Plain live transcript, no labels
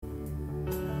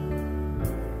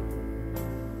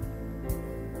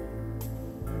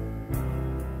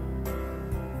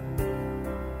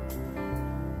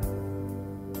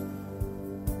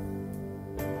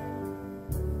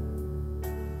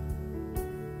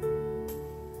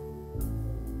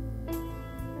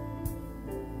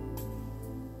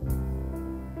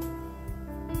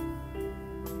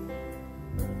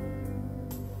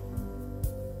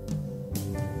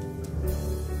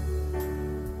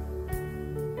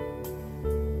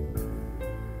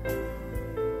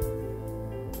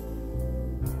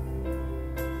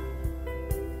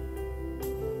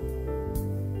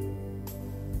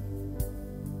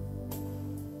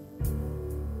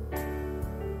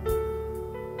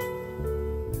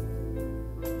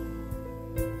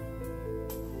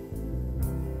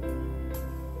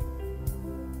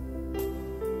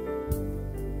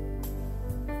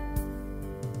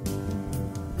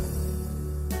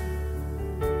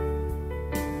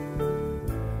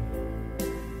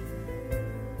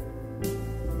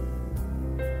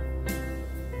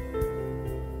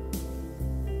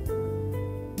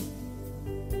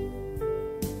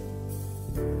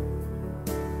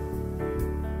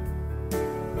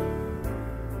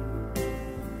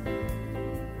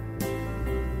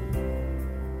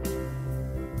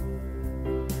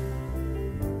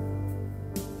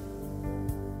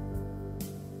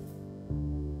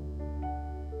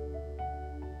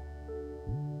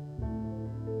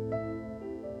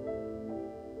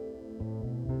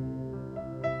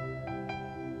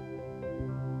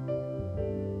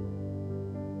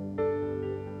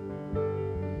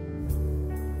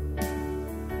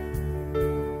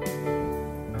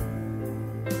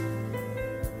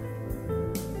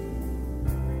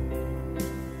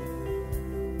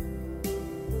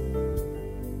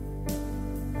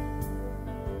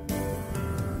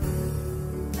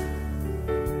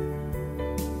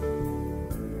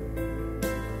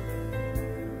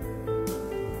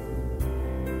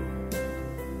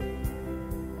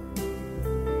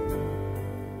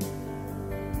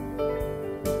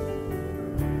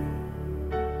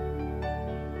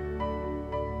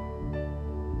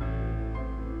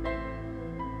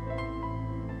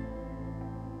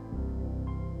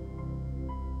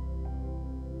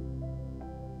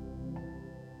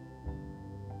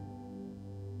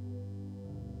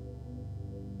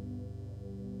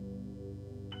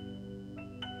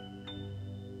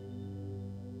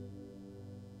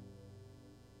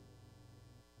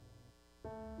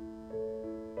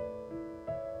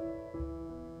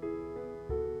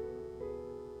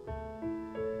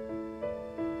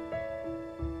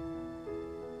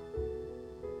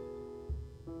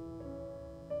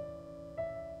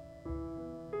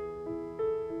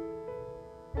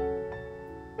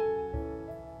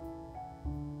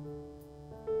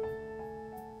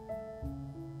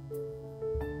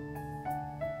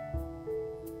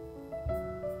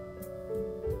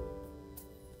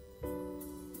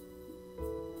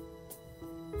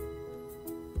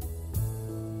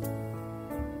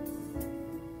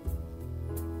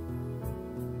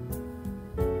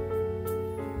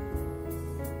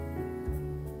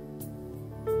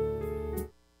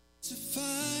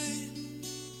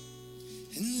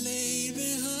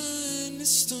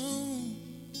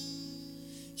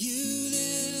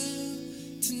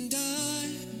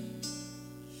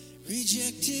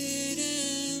Rejected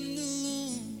and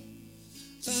alone,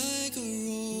 like a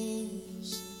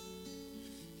rose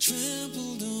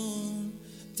trampled on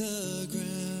the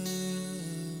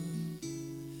ground.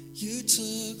 You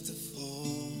took the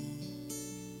fall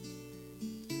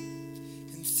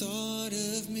and thought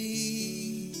of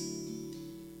me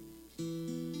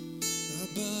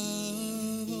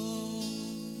above all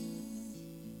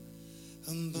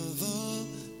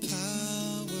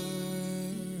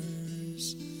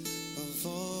powers, above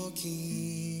all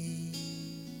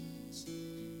kings,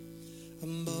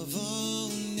 above all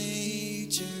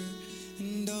nature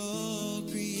and all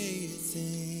created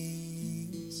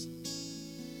things,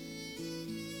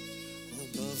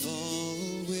 above all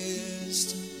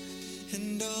wisdom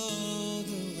and all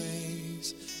the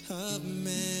ways of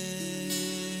man.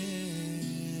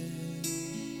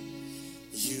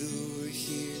 You were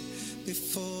here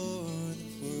before the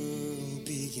world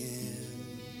began.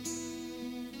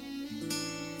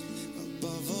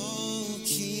 Above all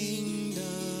kingdoms,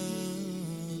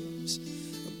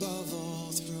 above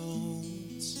all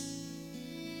thrones,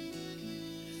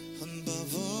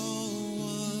 above all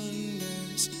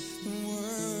wonders the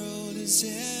world has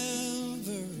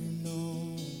ever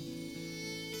known.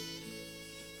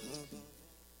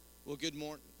 Well, good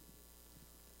morning.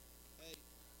 Hey,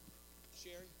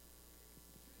 Sherry.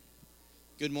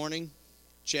 Good morning.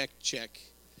 Check, check.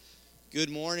 Good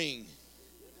morning.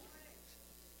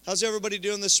 How's everybody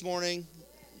doing this morning?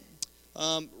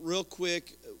 Real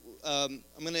quick, I'm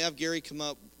going to have Gary come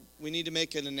up. We need to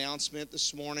make an announcement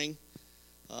this morning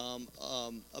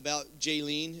about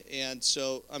Jaylene, and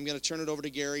so I'm going to turn it over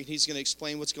to Gary. He's going to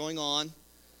explain what's going on.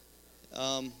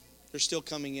 They're still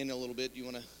coming in a little bit. You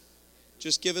want to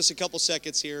just give us a couple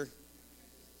seconds here?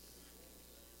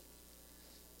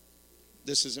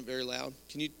 This isn't very loud.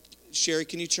 Sherry,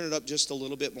 can you turn it up just a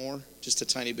little bit more? Just a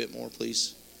tiny bit more,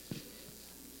 please.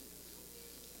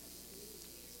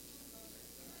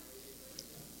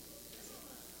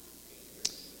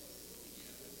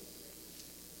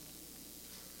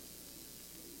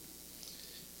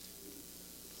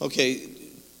 Okay,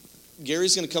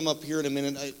 Gary's going to come up here in a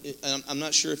minute. I'm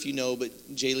not sure if you know, but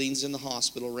Jaylene's in the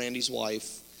hospital, Randy's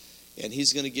wife, and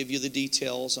he's going to give you the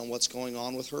details on what's going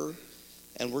on with her,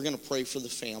 and we're going to pray for the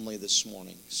family this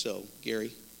morning. So,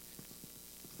 Gary.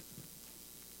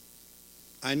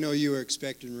 I know you were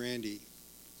expecting Randy,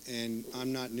 and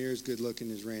I'm not near as good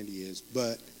looking as Randy is,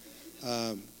 but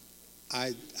I'm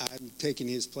taking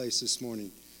his place this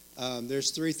morning.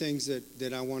 There's three things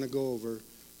that I want to go over.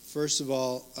 First of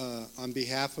all, on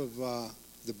behalf of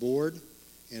the board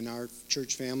and our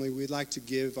church family, we'd like to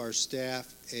give our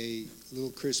staff a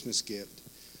little Christmas gift.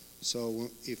 So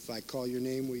if I call your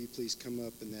name, will you please come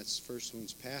up? And that's first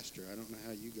one's Pastor. I don't know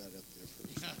how you got up there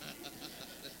first.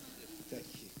 Thank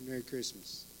you. Merry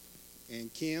Christmas.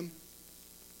 And Kim,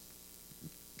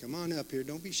 come on up here.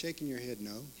 Don't be shaking your head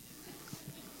no.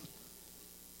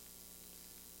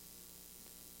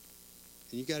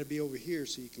 And you got to be over here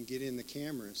so you can get in the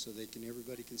camera so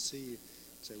everybody can see you.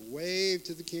 Say, wave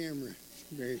to the camera.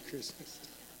 Merry Christmas.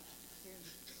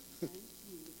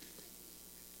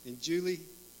 And Julie,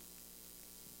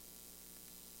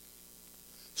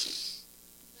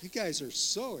 you guys are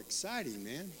so exciting,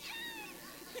 man.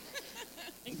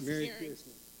 Thanks, Merry Gary.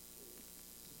 Christmas.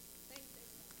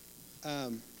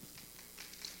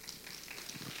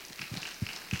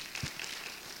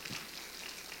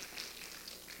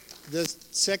 The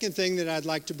second thing that I'd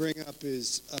like to bring up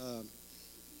is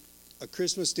a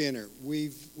Christmas dinner.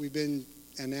 We've been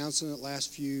announcing it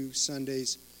last few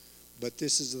Sundays, but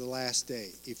this is the last day.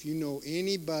 If you know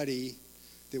anybody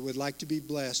that would like to be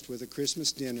blessed with a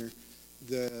Christmas dinner,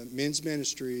 the men's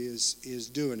ministry is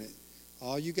doing it.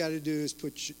 All you got to do is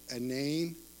put a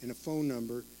name and a phone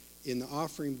number in the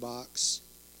offering box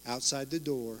outside the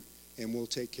door, and we'll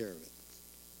take care of it.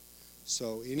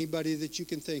 So anybody that you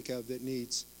can think of that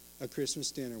needs a Christmas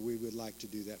dinner, we would like to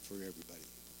do that for everybody.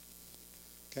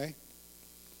 Okay?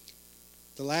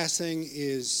 The last thing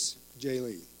is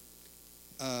Jaylene.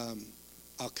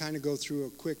 I'll kind of go through a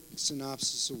quick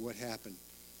synopsis of what happened.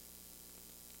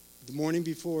 The morning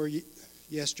before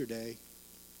yesterday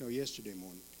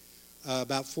morning,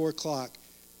 about 4 o'clock,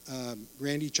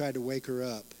 Randy tried to wake her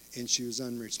up, and she was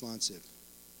unresponsive.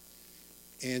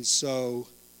 And so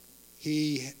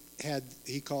he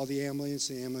called the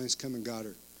ambulance come and got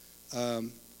her.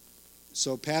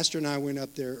 So Pastor and I went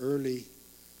up there early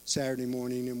Saturday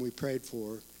morning, and we prayed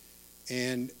for her.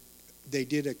 And they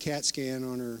did a CAT scan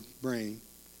on her brain,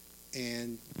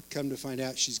 and come to find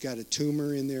out she's got a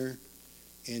tumor in there,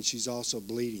 and she's also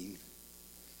bleeding.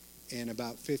 And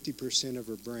about 50% of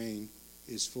her brain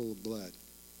is full of blood.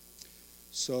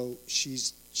 So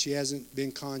she hasn't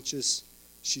been conscious.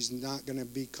 She's not going to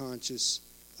be conscious.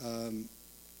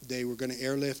 They were going to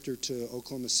airlift her to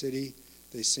Oklahoma City.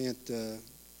 They sent the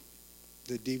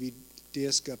DVD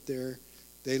disc up there.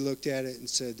 They looked at it and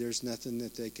said there's nothing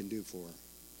that they can do for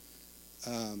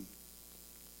her.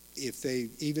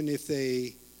 Even if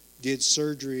they did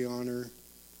surgery on her,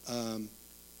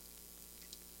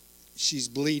 she's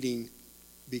bleeding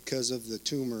because of the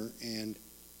tumor, and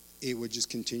it would just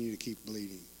continue to keep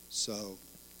bleeding. So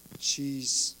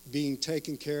she's being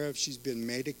taken care of. She's been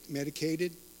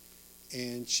medicated,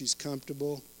 and she's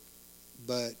comfortable,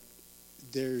 but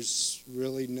there's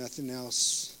really nothing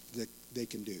else that they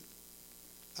can do.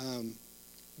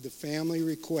 The family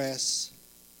requests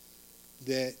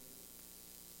that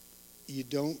you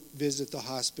don't visit the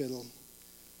hospital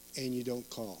and you don't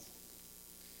call.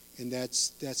 And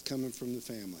that's coming from the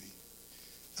family.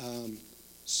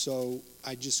 So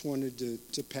I just wanted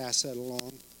to pass that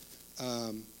along.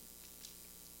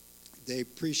 They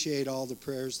appreciate all the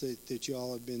prayers that you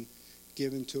all have been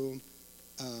giving to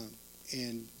them,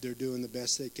 and they're doing the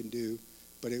best they can do.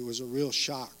 But it was a real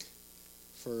shock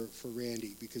for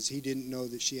Randy, because he didn't know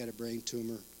that she had a brain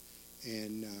tumor,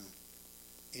 and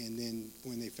then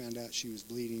when they found out she was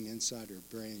bleeding inside her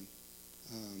brain,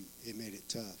 it made it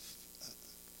tough.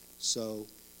 So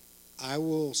I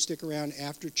will stick around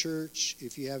after church.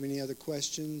 If you have any other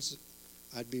questions,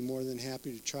 I'd be more than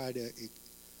happy to try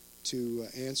to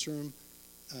answer them.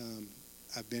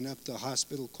 I've been up to the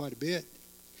hospital quite a bit,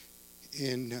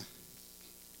 and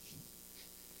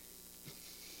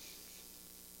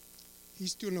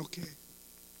he's doing okay.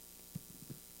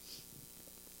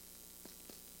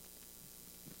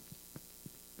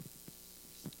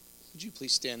 Would you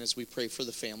please stand as we pray for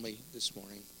the family this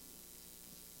morning?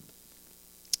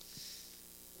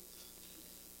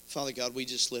 Father God, we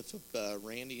just lift up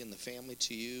Randy and the family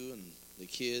to you, and the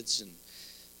kids and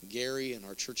Gary and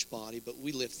our church body, but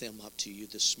we lift them up to you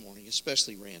this morning,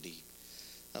 especially Randy.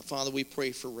 Father, we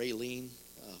pray for Jaylene.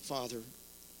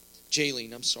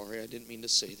 Jaylene, I'm sorry, I didn't mean to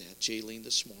say that. Jaylene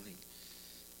this morning.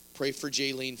 Pray for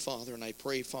Jaylene, Father, and I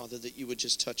pray, Father, that you would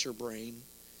just touch her brain.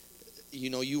 You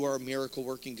know, you are a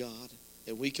miracle-working God,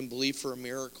 and we can believe for a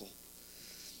miracle.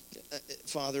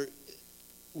 Father,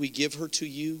 we give her to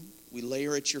you. We lay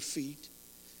her at your feet.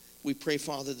 We pray,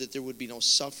 Father, that there would be no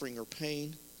suffering or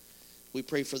pain. We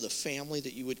pray for the family,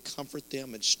 that you would comfort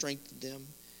them and strengthen them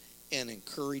and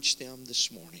encourage them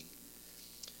this morning.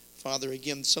 Father,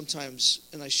 again, sometimes,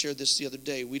 and I shared this the other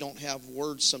day, we don't have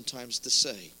words sometimes to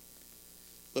say.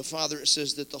 But Father, it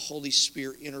says that the Holy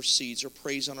Spirit intercedes or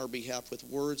prays on our behalf with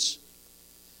words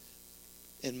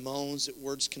and moans that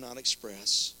words cannot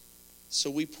express. So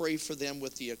we pray for them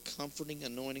with the comforting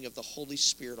anointing of the Holy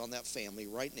Spirit on that family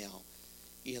right now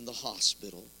in the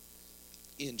hospital.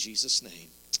 In Jesus' name,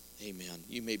 amen.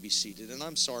 You may be seated. And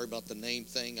I'm sorry about the name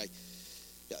thing.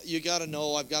 You got to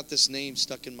know I've got this name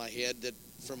stuck in my head that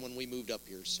from when we moved up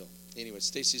here. So anyway,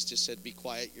 Stacy's just said, be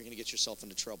quiet. You're going to get yourself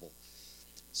into trouble.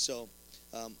 So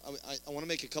I want to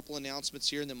make a couple announcements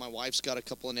here, and then my wife's got a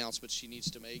couple announcements she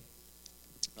needs to make.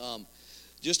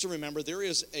 Just to remember, there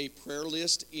is a prayer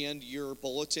list in your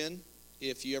bulletin.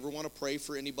 If you ever want to pray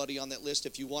for anybody on that list,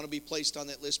 if you want to be placed on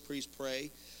that list, please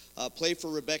pray. Pray for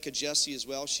Rebecca Jesse as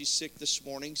well. She's sick this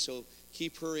morning, so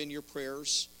keep her in your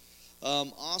prayers.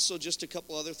 Also, just a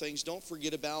couple other things. Don't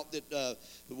forget about that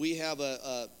we have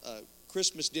a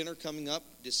Christmas dinner coming up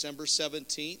December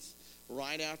 17th,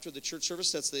 right after the church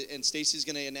service. And Stacy's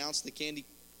going to announce the candy.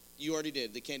 You already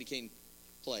did the candy cane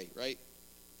play, right?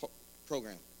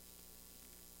 Program.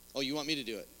 Oh, you want me to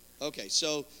do it? Okay,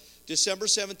 so December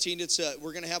 17th,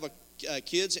 we're going to have a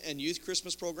kids and youth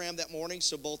Christmas program that morning,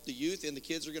 so both the youth and the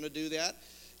kids are going to do that,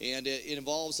 and it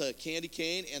involves a candy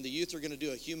cane, and the youth are going to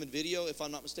do a human video, if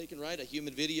I'm not mistaken, right? A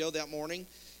human video that morning,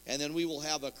 and then we will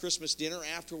have a Christmas dinner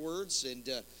afterwards, and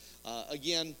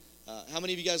again, how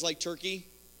many of you guys like turkey?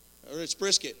 Or it's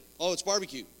brisket? Oh, it's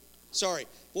barbecue. Sorry.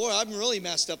 Boy, I'm really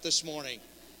messed up this morning.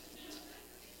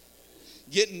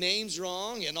 Getting names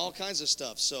wrong and all kinds of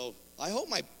stuff. So I hope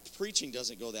my preaching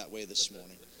doesn't go that way this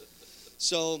morning.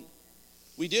 So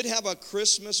we did have a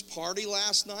Christmas party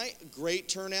last night. Great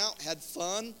turnout. Had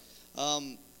fun.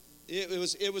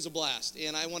 It was a blast.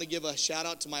 And I want to give a shout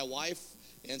out to my wife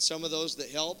and some of those that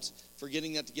helped for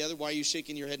getting that together. Why are you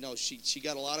shaking your head? No, she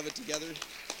got a lot of it together.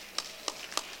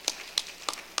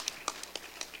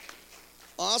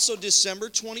 Also, December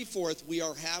 24th, we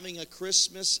are having a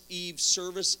Christmas Eve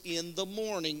service in the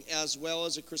morning as well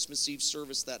as a Christmas Eve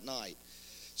service that night.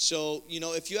 So,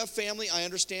 if you have family, I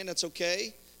understand that's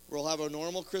okay. We'll have a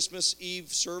normal Christmas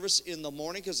Eve service in the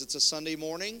morning because it's a Sunday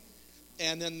morning.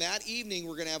 And then that evening,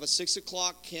 we're going to have a 6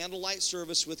 o'clock candlelight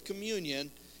service with communion.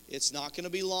 It's not going to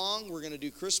be long. We're going to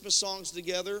do Christmas songs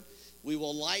together. We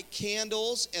will light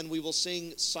candles, and we will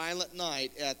sing Silent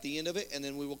Night at the end of it, and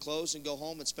then we will close and go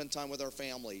home and spend time with our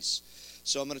families.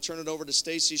 So I'm going to turn it over to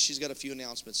Stacy. She's got a few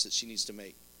announcements that she needs to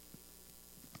make.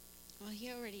 Well,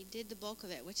 he already did the bulk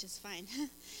of it, which is fine.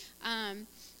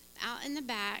 Out in the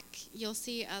back, you'll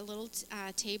see a little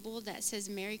table that says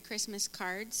Merry Christmas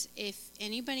cards. If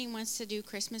anybody wants to do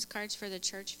Christmas cards for the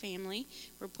church family,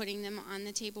 we're putting them on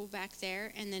the table back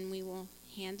there, and then we will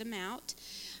hand them out.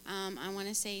 I want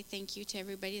to say thank you to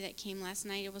everybody that came last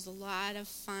night. It was a lot of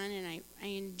fun, and I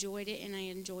enjoyed it, and I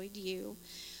enjoyed you.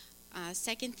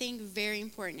 Second thing, very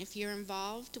important, if you're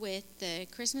involved with the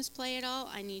Christmas play at all,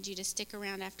 I need you to stick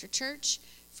around after church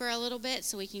for a little bit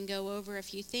so we can go over a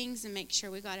few things and make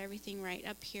sure we got everything right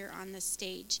up here on the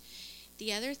stage.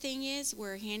 The other thing is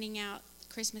we're handing out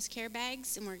Christmas care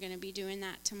bags, and we're going to be doing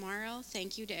that tomorrow.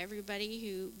 Thank you to everybody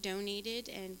who donated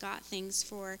and got things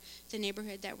for the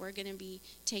neighborhood that we're going to be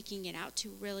taking it out to.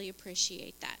 Really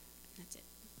appreciate that. That's it.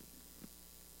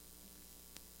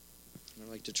 I'd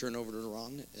like to turn over to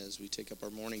Ron as we take up our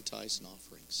morning tithes and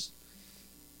offerings.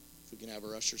 If we can have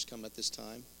our ushers come at this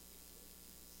time.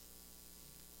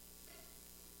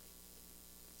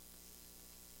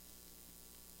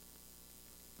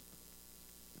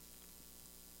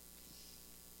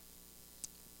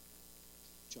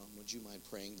 John, would you mind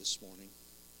praying this morning?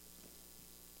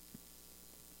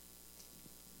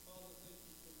 Father, thank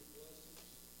you for your blessings.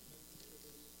 Thank you for this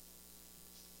time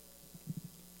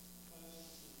and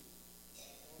offering.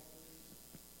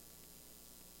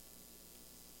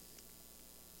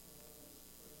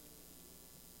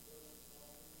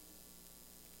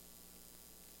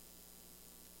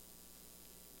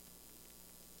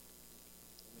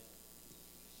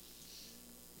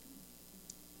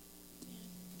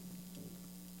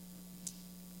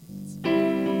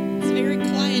 It's very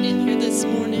quiet in here this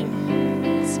morning.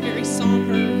 It's very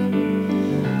somber.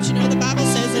 But you know, the Bible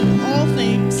says in all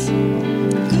things,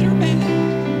 good or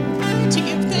bad, to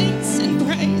give thanks and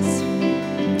praise.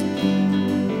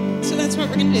 So that's what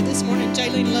we're going to do this morning.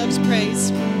 Jaylene loves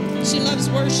praise. She loves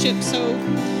worship. So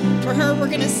for her, we're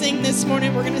going to sing this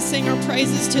morning. We're going to sing our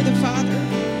praises to the Father.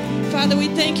 Father, we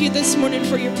thank you this morning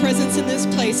for your presence in this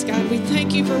place, God. We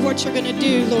thank you for what you're going to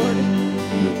do, Lord,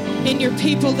 in your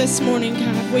people this morning,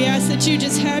 God. We ask that you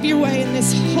just have your way in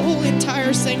this whole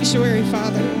entire sanctuary,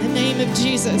 Father, in the name of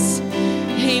Jesus.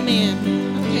 Amen.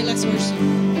 Okay, let's worship.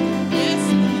 Yes.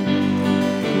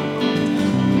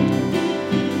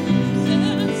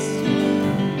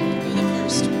 Go the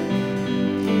first.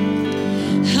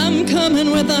 I'm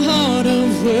coming with a heart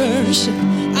of worship.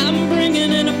 I'm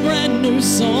bringing in a brand new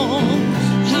song.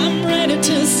 I'm ready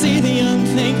to see the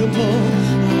unthinkable.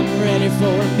 I'm ready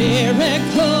for a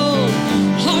miracle.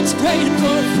 Hearts praying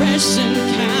for a fresh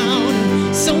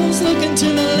encounter. Souls looking to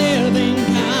the living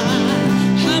God.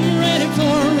 I'm ready for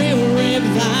a real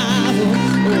revival.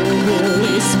 Oh,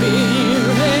 Holy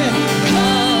Spirit,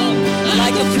 come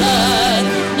like a flood,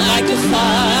 like a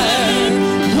fire.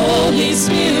 Holy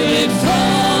Spirit,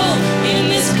 fall in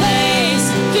this place.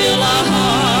 Fill our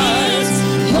hearts.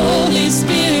 Holy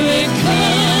Spirit,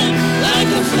 come like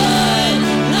a flood,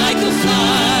 like a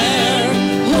fire.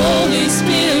 Holy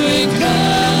Spirit,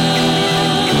 come.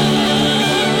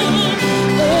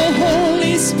 Oh,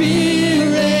 Holy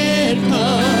Spirit,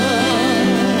 come.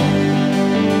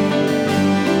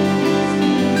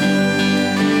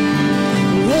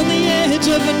 We're on the edge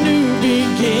of a new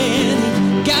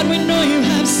beginning. God, we know you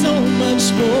have so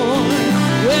much more.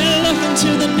 We're looking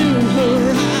to the new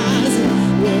horizon.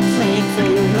 We're praying for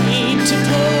your rain to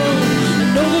pour.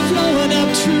 An overflowing of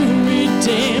true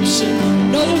redemption.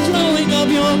 An overflowing of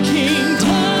your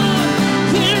kingdom.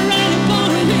 We're ready for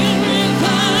a real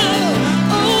revival.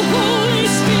 Oh, Holy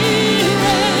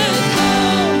Spirit,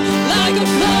 come like a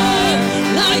flood,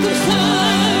 like a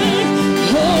fire.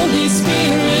 Holy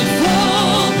Spirit,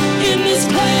 fall in this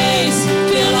place.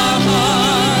 Fill our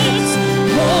hearts.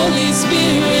 Holy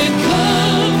Spirit,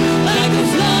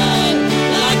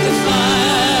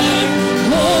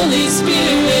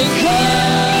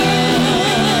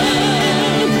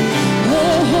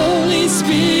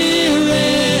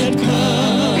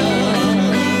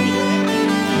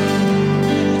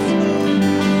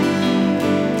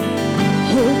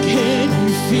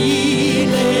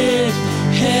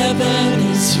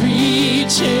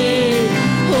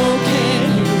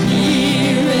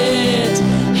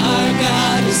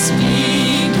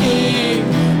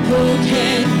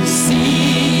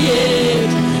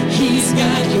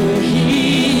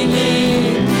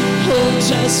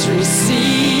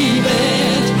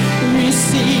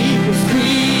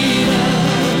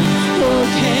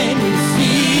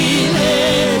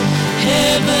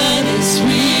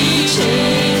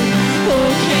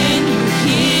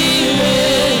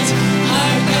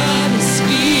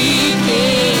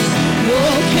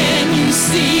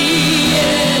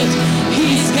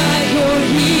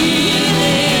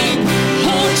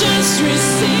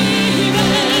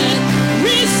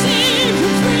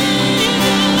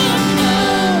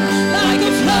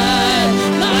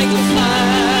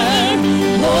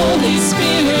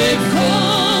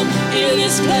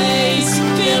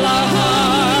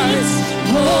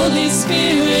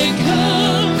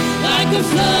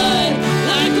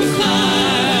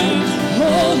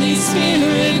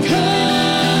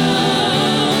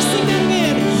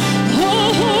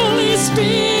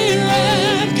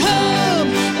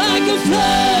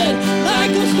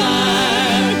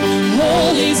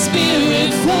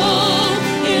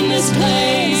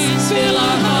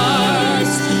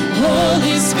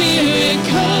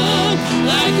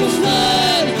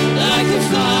 flood, like a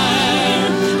fire.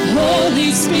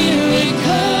 Holy Spirit,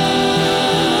 come.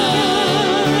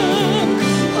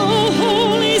 Oh,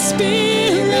 Holy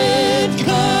Spirit,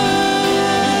 come.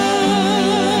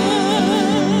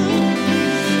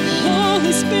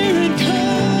 Holy Spirit, come.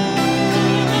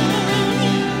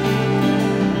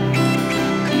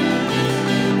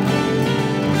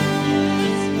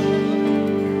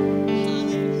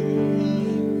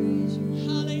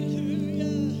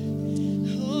 Hallelujah.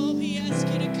 Oh, we ask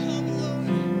you to come, Lord.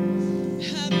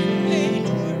 Have your way,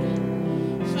 Lord.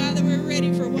 Father, we're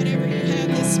ready for whatever you have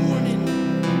this morning.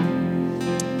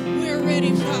 We're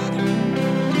ready, Father.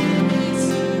 Yes,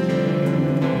 Lord.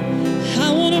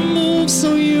 I want to move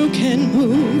so you can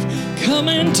move. Come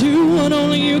and do what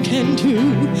only you can do.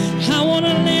 I want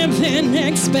to live in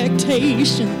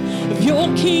expectation of your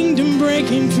kingdom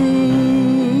breaking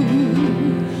through.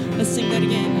 Let's sing that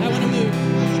again. I want to move. I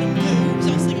want to move.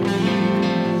 So sing it.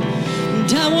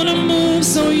 And I want to move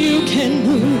so you can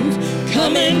move.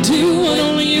 Come and do what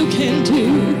only you can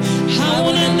do. I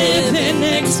want to live in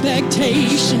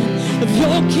expectation of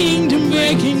your kingdom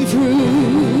breaking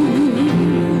through.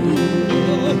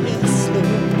 Oh, yes,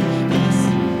 Lord. Yes.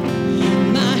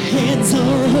 My hands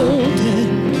are open.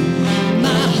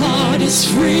 My heart is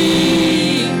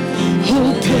free.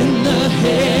 Open the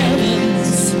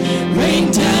heavens.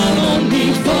 Rain down on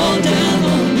me. Fall down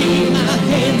on me. My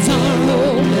hands are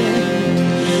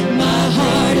open. My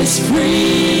heart is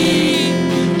free.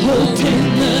 Open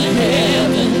the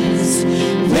heavens.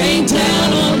 Rain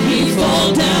down on me.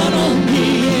 Fall down on me.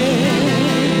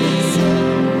 Yes.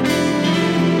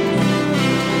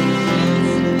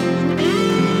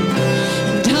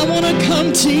 And I want to come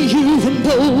to you in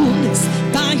boldness.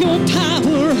 By your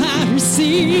power I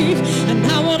receive. And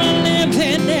I want to live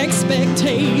in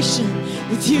expectation.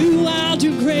 With you I'll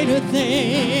do greater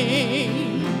things.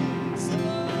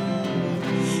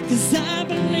 'Cause I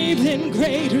believe in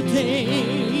greater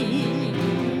things.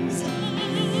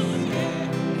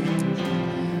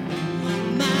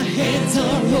 My hands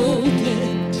are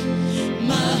opened.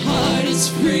 My heart is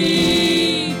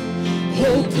free.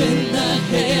 Open the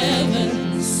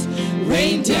heavens.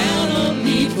 Rain down on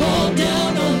me. Fall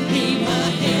down on me. My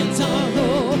hands are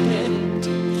opened.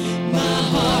 My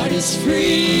heart is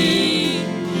free.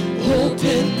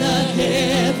 Open the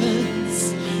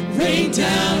heavens. Rain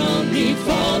down on me.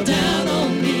 Fall down on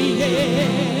me.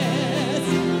 Yes.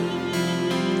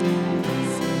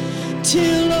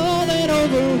 Till all that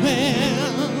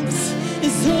overwhelms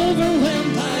is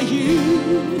overwhelmed by you.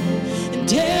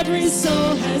 And every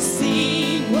soul has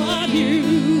seen what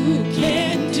you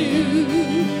can do.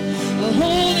 A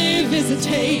holy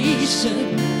visitation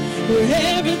where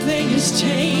everything is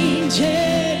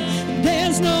changing.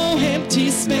 There's no empty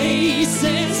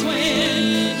spaces when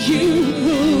you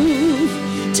move.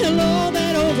 Till all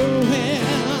that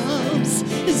overwhelms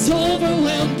is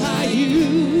overwhelmed by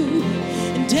you.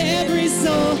 And every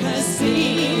soul has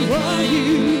seen what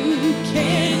you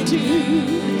can do.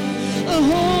 A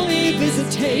holy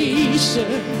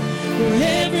visitation where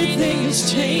everything is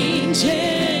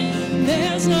changing.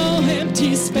 There's no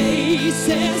empty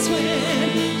spaces when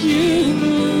you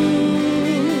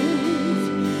move.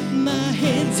 My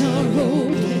hands are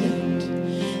opened.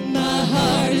 My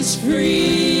heart is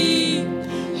free.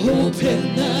 Open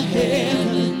the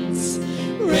heavens.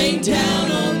 Rain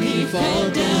down on me. Fall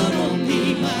down on me.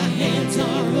 My hands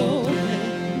are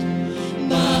opened.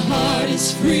 My heart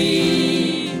is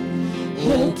free.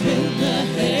 Open the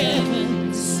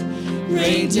heavens.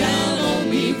 Rain down on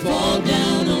me. Fall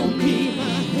down on me.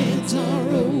 My hands are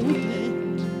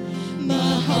opened.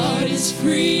 My heart is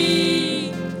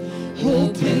free.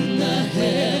 Open the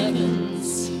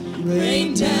heavens.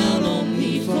 Rain down on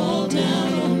me. Fall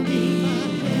down on me. My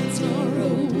hands are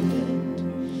opened.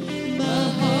 My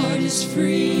heart is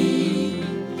free.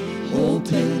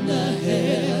 Open the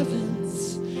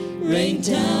heavens. Rain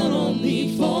down on me.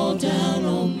 Fall down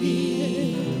on me.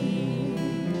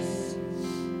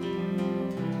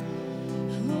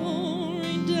 Oh,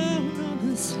 rain down on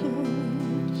us,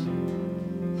 Lord.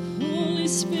 Holy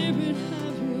Spirit,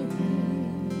 have your way.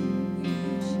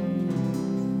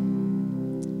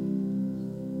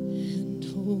 And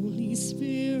Holy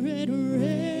Spirit,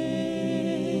 rain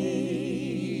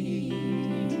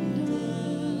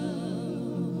down.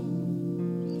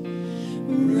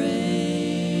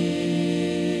 Rain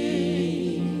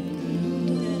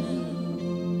down.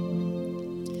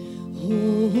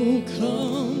 Oh,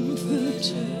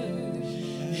 comforter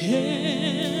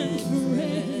and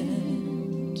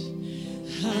friend,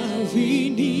 how we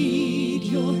need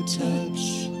your touch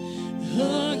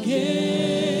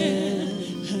again.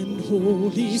 And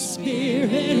Holy Spirit,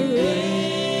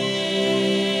 rain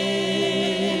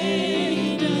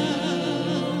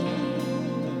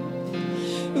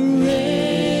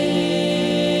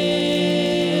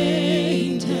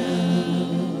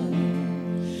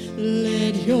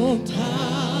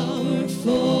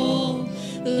powerful.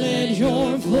 Let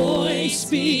your voice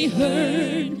be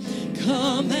heard.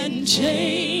 Come and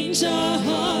change our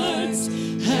hearts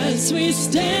as we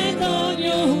stand on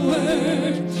your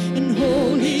word. And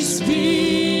Holy Spirit,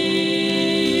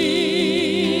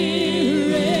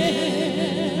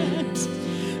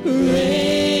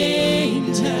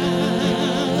 rain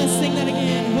down. Let's sing that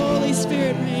again. Holy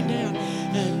Spirit, rain down.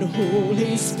 And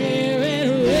Holy Spirit,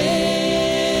 rain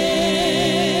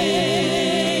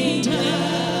down.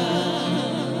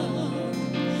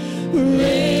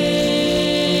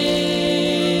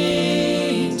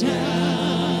 Rain down.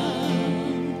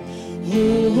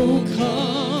 Oh,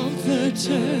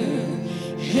 Comforter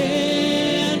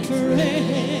and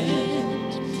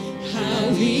friend, how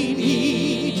we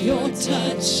need your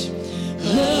touch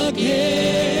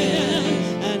again.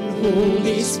 And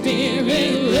Holy Spirit,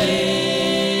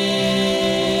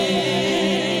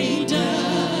 rain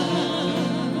down,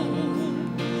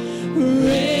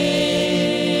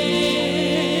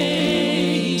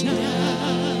 rain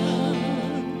down.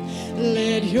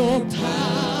 Let your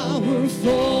power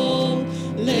fall,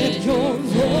 let your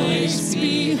voice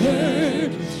be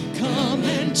heard. Come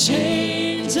and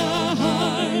change our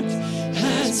hearts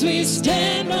as we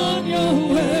stand on your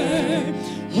word.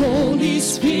 Holy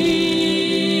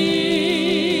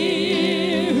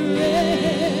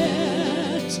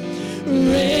Spirit,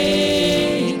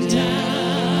 rain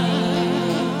down.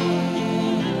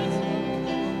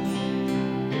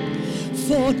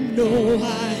 For no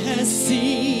eye has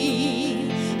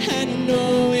seen and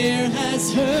no ear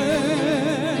has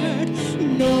heard,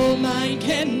 no mind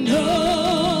can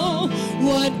know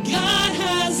what God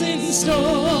has in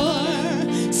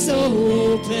store. So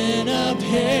open up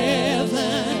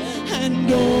heaven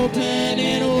and open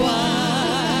it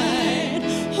wide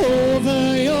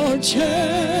over your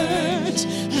church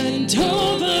and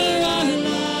over our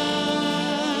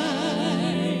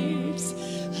lives.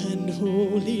 And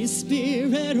Holy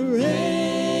Spirit,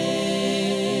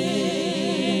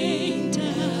 rain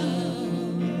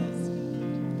down,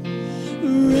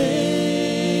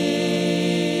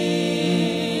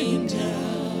 rain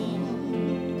down.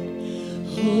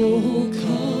 Oh,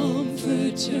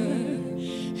 Comforter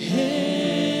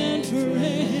and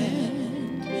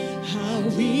friend, how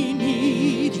we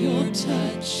need your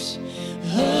touch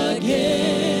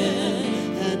again.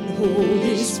 And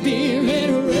Holy Spirit,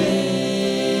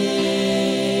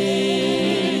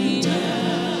 rain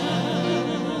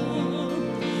down,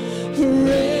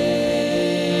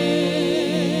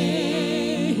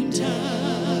 rain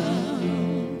down.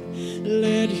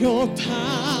 Let your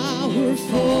power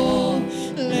fall,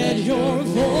 let your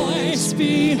voice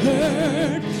be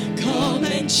heard. Come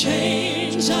and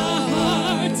change our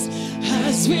hearts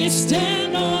as we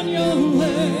stand on your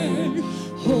word.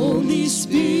 Holy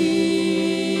Spirit,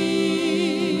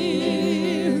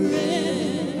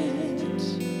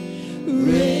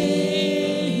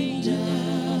 rain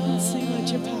down. Sing,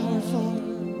 let your power fall.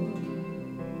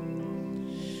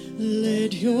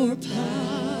 Let your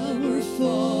power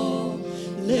fall,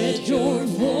 let your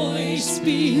voice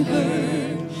be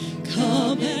heard.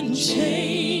 Come and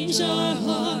change our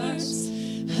hearts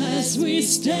as we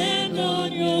stand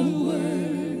on your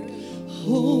word.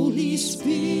 Holy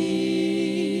Spirit,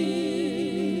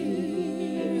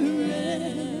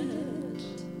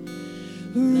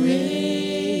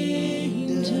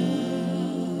 rain down.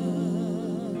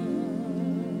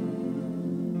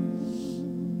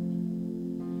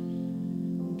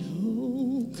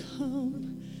 Oh,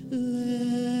 come,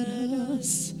 let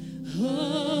us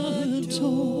adore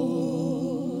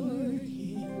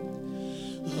him.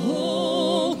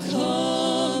 Oh,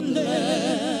 come,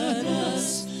 let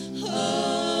us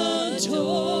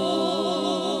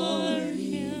adore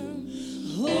him.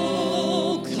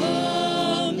 Oh,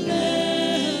 come,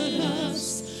 let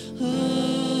us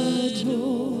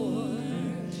adore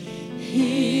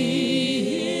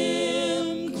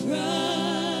him,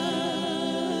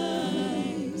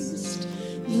 Christ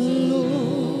the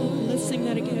Lord. Let's sing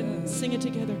that again. Sing it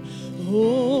together.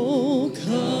 Oh,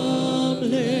 come,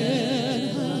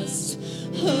 let us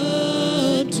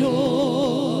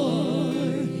adore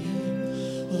him.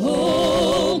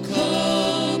 Oh,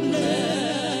 come,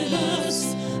 let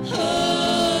us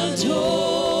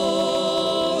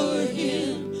adore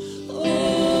him.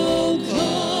 Oh,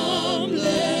 come,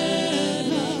 let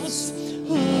us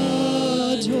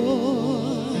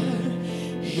adore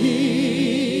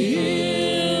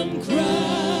him,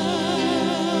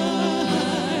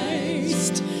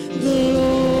 Christ the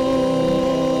Lord.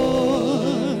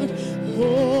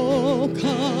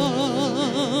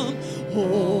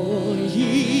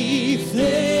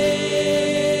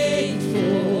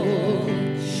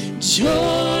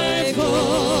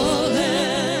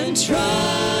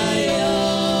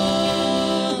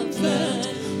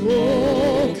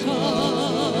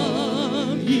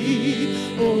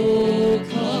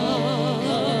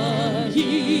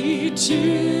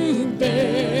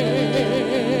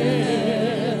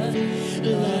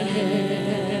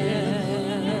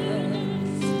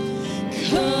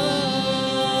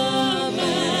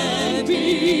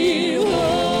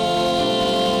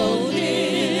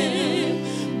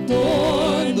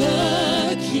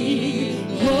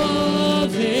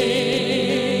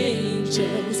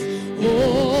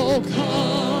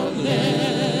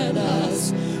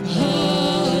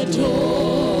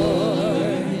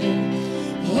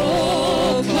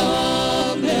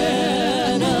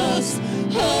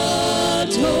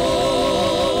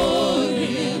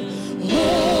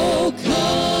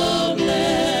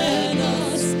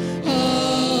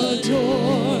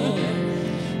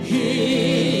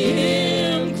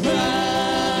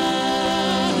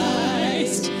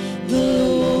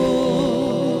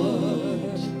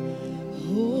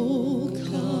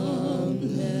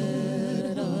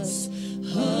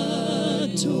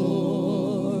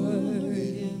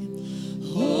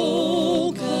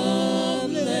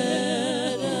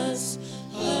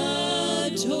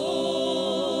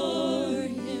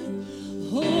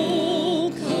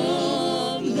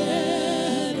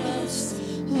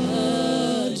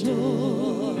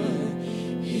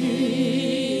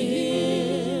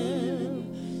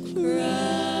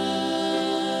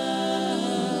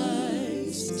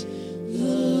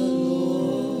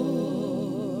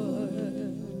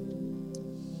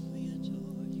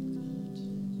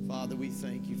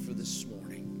 this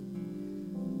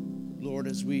morning. Lord,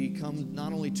 as we come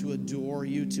not only to adore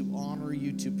you, to honor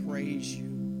you, to praise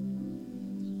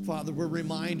you, Father, we're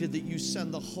reminded that you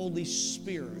send the Holy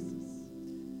Spirit,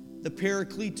 the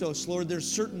Parakletos. Lord, there's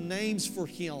certain names for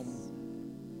him.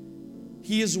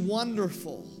 He is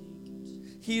wonderful.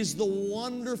 He is the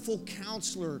wonderful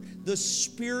counselor, the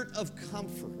Spirit of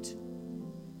comfort.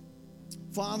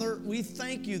 Father, we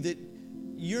thank you that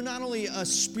you're not only a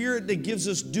Spirit that gives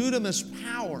us dunamis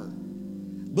power,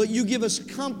 but you give us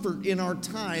comfort in our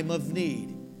time of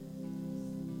need.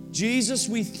 Jesus,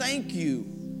 we thank you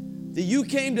that you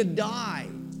came to die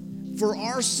for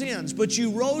our sins, but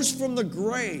you rose from the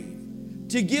grave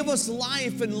to give us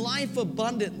life and life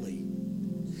abundantly.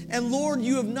 And Lord,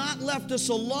 you have not left us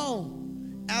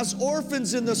alone as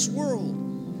orphans in this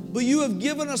world, but you have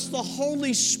given us the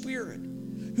Holy Spirit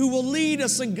who will lead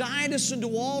us and guide us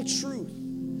into all truth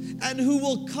and who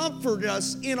will comfort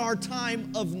us in our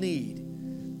time of need.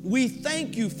 We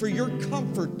thank you for your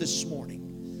comfort this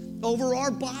morning over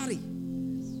our body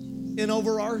and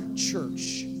over our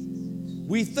church.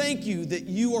 We thank you that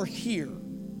you are here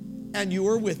and you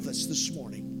are with us this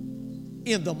morning.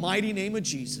 In the mighty name of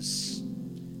Jesus.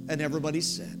 And everybody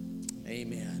said,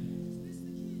 amen.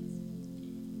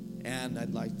 And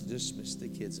I'd like to dismiss the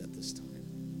kids at this time.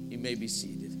 You may be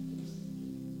seated.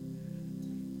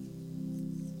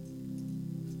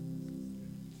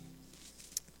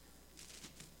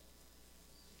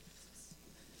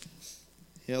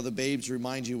 You know, the babes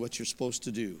remind you what you're supposed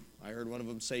to do. I heard one of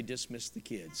them say, dismiss the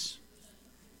kids.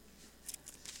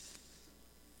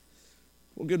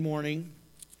 Well, good morning.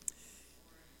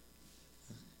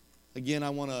 Again,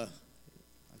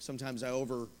 sometimes I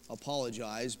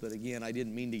over-apologize, but again, I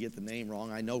didn't mean to get the name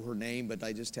wrong. I know her name, but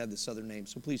I just had this other name,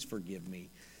 so please forgive me.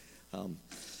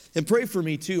 And pray for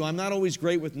me, too. I'm not always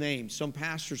great with names. Some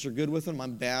pastors are good with them.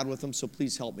 I'm bad with them, so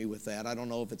please help me with that. I don't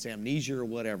know if it's amnesia or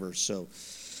whatever, so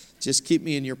just keep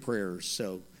me in your prayers.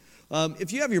 So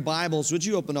if you have your Bibles, would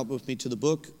you open up with me to the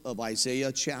book of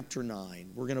Isaiah chapter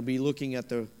 9. We're going to be looking at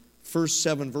the first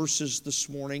 7 verses this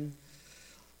morning.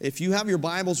 If you have your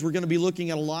Bibles, we're going to be looking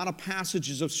at a lot of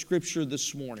passages of Scripture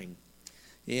this morning.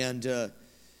 And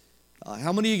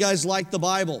how many of you guys like the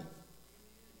Bible?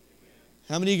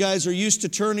 How many of you guys are used to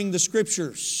turning the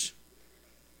Scriptures?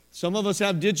 Some of us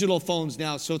have digital phones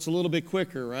now, so it's a little bit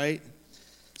quicker, right?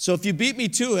 So if you beat me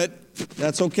to it,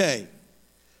 that's okay.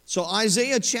 So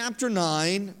Isaiah chapter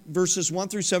 9, verses 1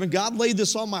 through 7. God laid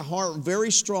this on my heart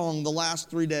very strong the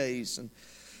last 3 days. And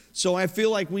so I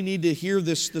feel like we need to hear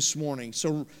this morning.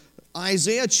 So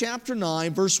Isaiah chapter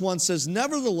 9, verse 1 says,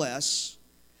 nevertheless,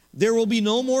 there will be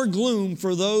no more gloom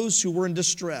for those who were in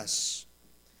distress.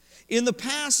 In the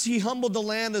past, he humbled the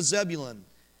land of Zebulun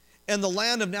and the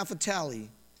land of Naphtali.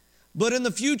 But in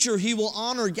the future, he will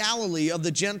honor Galilee of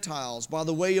the Gentiles by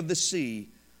the way of the sea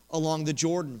along the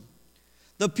Jordan.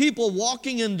 The people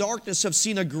walking in darkness have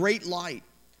seen a great light.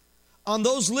 On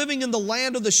those living in the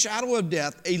land of the shadow of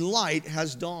death, a light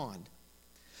has dawned.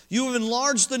 You have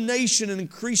enlarged the nation and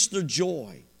increased their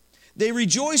joy. They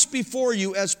rejoice before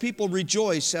you as people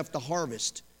rejoice at the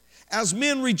harvest, as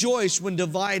men rejoice when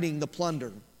dividing the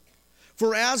plunder.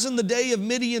 For as in the day of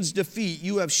Midian's defeat,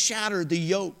 you have shattered the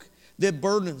yoke that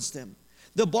burdens them,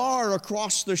 the bar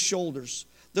across their shoulders,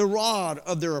 the rod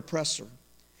of their oppressor.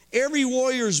 Every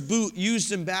warrior's boot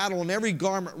used in battle and every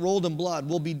garment rolled in blood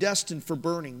will be destined for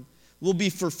burning, will be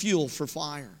for fuel for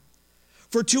fire.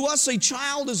 For to us a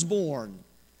child is born,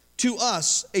 to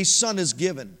us a son is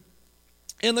given,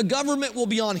 and the government will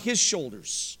be on his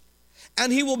shoulders,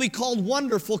 and he will be called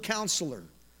Wonderful Counselor,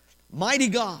 Mighty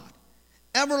God,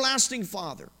 Everlasting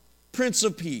Father, Prince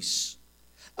of Peace.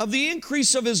 Of the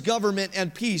increase of his government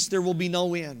and peace there will be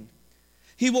no end.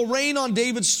 He will reign on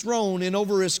David's throne and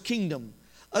over his kingdom,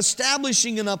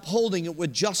 establishing and upholding it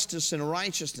with justice and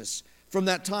righteousness from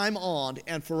that time on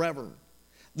and forever.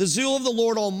 The zeal of the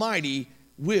Lord Almighty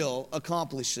will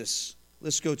accomplish this.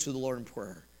 Let's go to the Lord in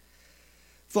prayer.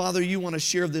 Father, you want to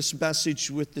share this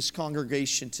message with this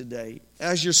congregation today.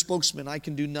 As your spokesman, I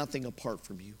can do nothing apart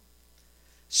from you.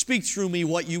 Speak through me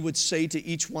what you would say to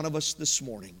each one of us this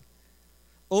morning.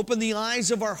 Open the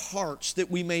eyes of our hearts that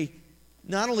we may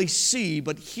not only see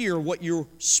but hear what your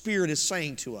Spirit is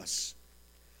saying to us.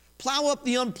 Plow up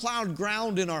the unplowed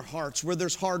ground in our hearts where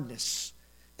there's hardness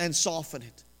and soften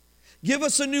it. Give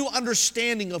us a new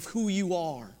understanding of who you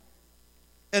are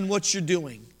and what you're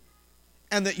doing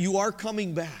and that you are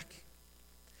coming back.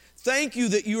 Thank you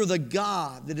that you are the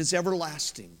God that is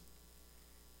everlasting,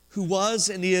 who was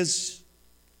and is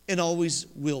and always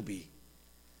will be.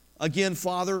 Again,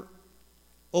 Father,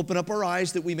 open up our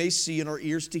eyes that we may see and our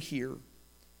ears to hear.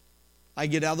 I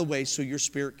get out of the way so your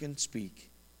spirit can speak.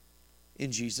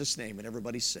 In Jesus' name. And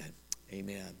everybody said,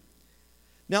 amen.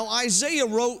 Now, Isaiah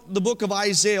wrote the book of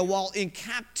Isaiah while in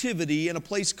captivity in a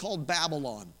place called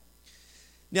Babylon.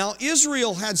 Now,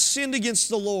 Israel had sinned against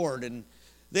the Lord, and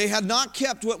they had not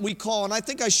kept what we call, and I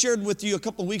think I shared with you a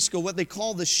couple of weeks ago, what they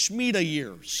call the Shemitah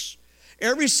years.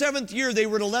 Every 7th year, they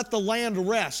were to let the land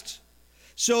rest.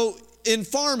 So, in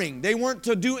farming, they weren't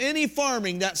to do any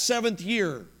farming that 7th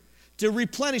year to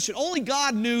replenish it. Only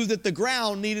God knew that the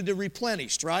ground needed to be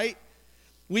replenished, right?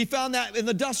 We found that in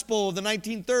the Dust Bowl of the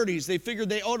 1930s. They figured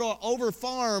they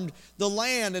over-farmed the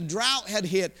land and drought had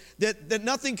hit, that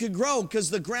nothing could grow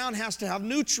because the ground has to have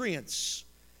nutrients.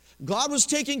 God was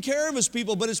taking care of His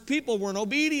people, but His people weren't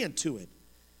obedient to it.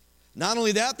 Not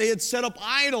only that, they had set up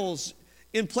idols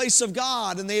in place of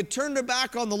God, and they had turned their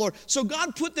back on the Lord. So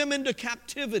God put them into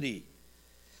captivity.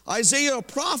 Isaiah, a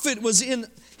prophet, was in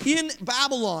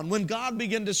Babylon when God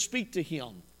began to speak to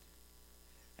him.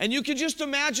 And you can just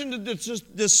imagine the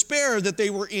despair that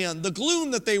they were in, the gloom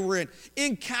that they were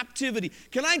in captivity.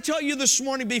 Can I tell you this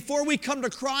morning, before we come to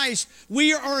Christ,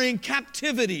 we are in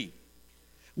captivity.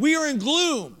 We are in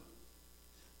gloom.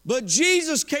 But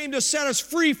Jesus came to set us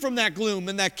free from that gloom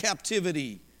and that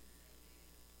captivity.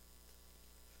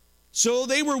 So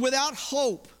they were without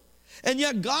hope. And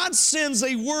yet God sends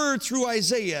a word through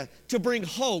Isaiah to bring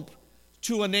hope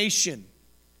to a nation.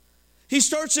 He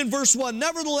starts in verse 1,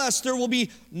 nevertheless, there will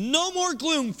be no more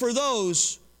gloom for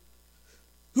those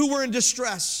who were in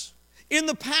distress. In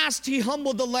the past, He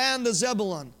humbled the land of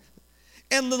Zebulun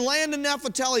and the land of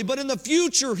Naphtali, but in the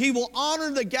future, He will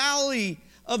honor the Galilee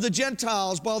of the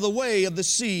Gentiles by the way of the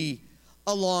sea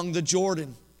along the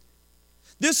Jordan.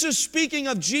 This is speaking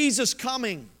of Jesus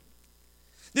coming.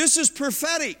 This is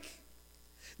prophetic,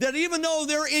 that even though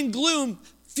they're in gloom,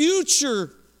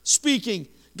 future speaking,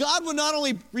 God would not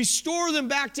only restore them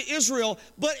back to Israel,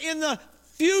 but in the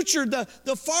future, the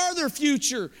farther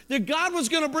future, that God was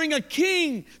going to bring a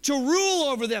king to rule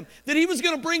over them, that He was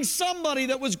going to bring somebody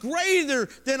that was greater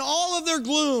than all of their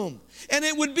gloom. And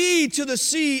it would be to the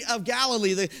Sea of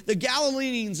Galilee, the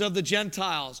Galileans of the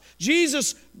Gentiles.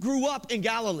 Jesus grew up in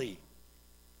Galilee.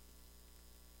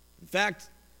 In fact,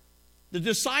 the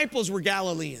disciples were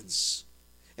Galileans.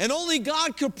 And only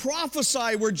God could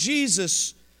prophesy where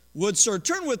Jesus would serve.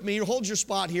 Turn with me, hold your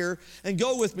spot here, and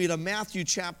go with me to Matthew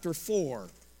chapter 4,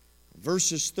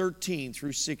 verses 13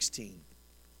 through 16.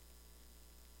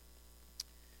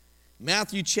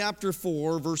 Matthew chapter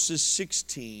 4, verses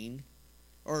 13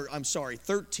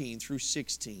 through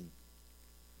 16.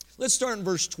 Let's start in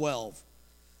verse 12.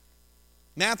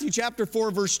 Matthew chapter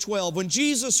 4, verse 12. When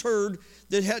Jesus heard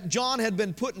that John had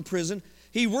been put in prison,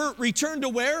 He returned to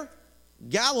where?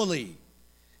 Galilee.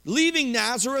 Leaving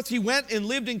Nazareth, He went and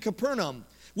lived in Capernaum,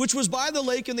 which was by the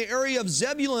lake in the area of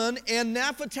Zebulun and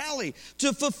Naphtali,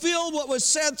 to fulfill what was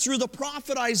said through the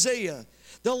prophet Isaiah.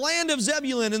 The land of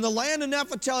Zebulun and the land of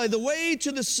Naphtali, the way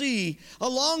to the sea,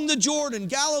 along the Jordan,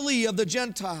 Galilee of the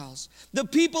Gentiles. The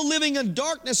people living in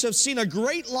darkness have seen a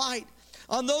great light.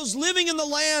 On those living in the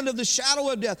land of the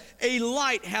shadow of death, a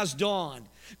light has dawned.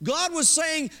 God was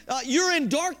saying, you're in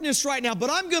darkness right now,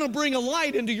 but I'm going to bring a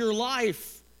light into your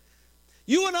life.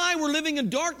 You and I were living in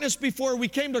darkness before we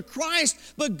came to Christ,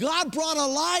 but God brought a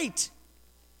light.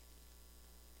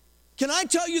 Can I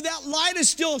tell you that light is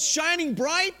still shining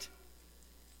bright?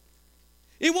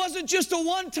 It wasn't just a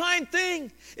one-time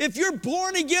thing. If you're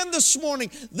born again this morning,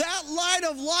 that light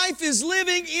of life is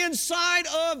living inside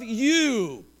of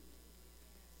you.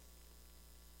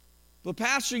 But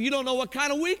Pastor, you don't know what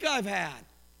kind of week I've had.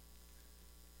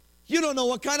 You don't know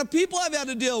what kind of people I've had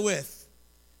to deal with.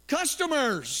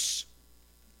 Customers,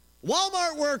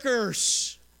 Walmart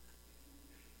workers,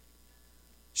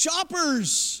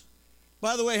 shoppers.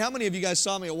 By the way, how many of you guys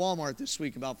saw me at Walmart this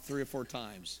week about 3 or 4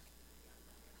 times?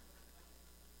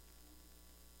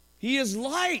 He is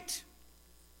light.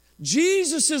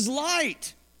 Jesus is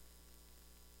light.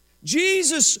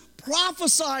 Jesus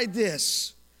prophesied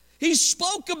this. He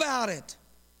spoke about it.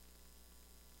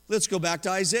 Let's go back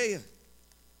to Isaiah.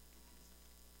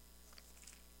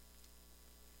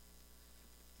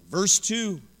 Verse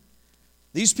 2.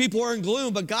 These people are in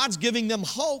gloom, but God's giving them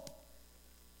hope.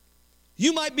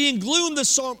 You might be in gloom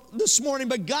this morning,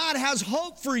 but God has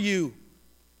hope for you.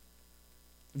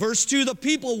 Verse 2, the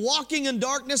people walking in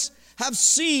darkness have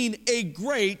seen a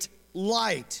great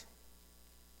light.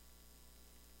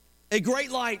 A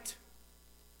great light.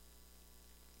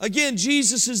 Again,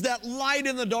 Jesus is that light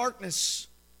in the darkness.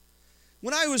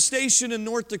 When I was stationed in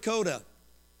North Dakota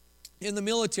in the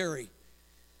military,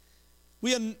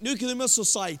 we had nuclear missile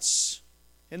sites,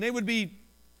 and they would be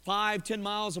 5-10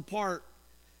 miles apart.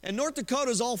 And North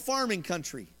Dakota is all farming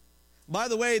country. By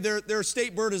the way, their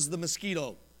state bird is the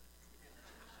mosquito.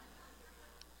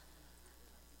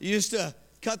 You used to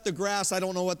cut the grass. I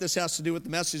don't know what this has to do with the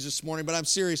message this morning, but I'm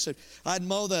serious. I'd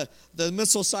mow the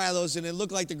missile silos, and it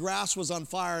looked like the grass was on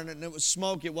fire, and it was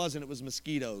smoke. It wasn't. It was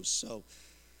mosquitoes. So,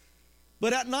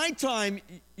 but at nighttime,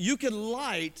 you can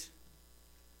light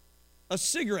a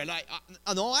cigarette.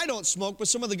 I know I don't smoke, but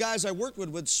some of the guys I worked with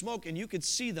would smoke, and you could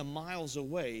see them miles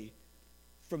away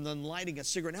from them lighting a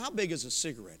cigarette. Now, how big is a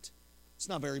cigarette? It's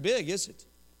not very big, is it?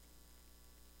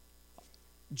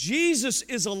 Jesus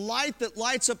is a light that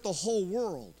lights up the whole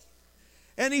world.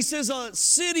 And he says a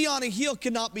city on a hill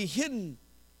cannot be hidden.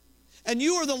 And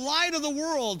you are the light of the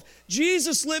world.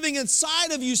 Jesus living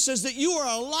inside of you says that you are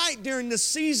a light during this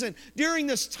season, during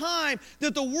this time,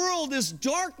 that the world is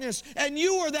darkness, and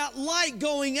you are that light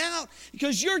going out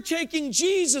because you're taking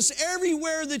Jesus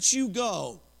everywhere that you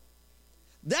go.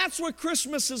 That's what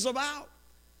Christmas is about.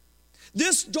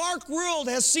 This dark world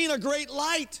has seen a great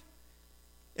light,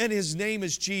 and his name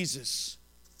is Jesus.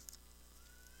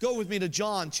 Go with me to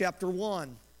John chapter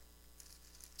 1.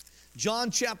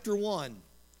 John chapter 1,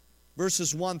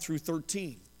 verses 1 through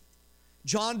 13.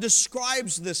 John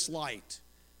describes this light.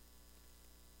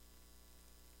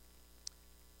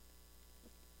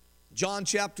 John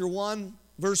chapter 1,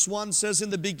 verse 1 says, "In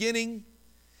the beginning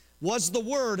was the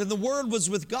Word, and the Word was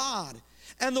with God,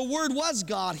 and the Word was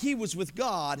God. He was with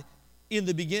God in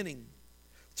the beginning.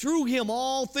 Through him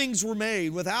all things were made.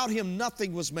 Without him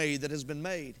nothing was made that has been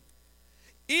made.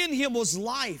 In him was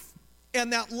life,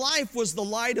 and that life was the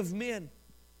light of men.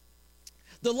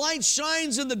 The light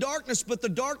shines in the darkness, but the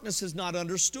darkness has not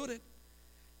understood it.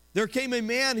 There came a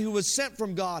man who was sent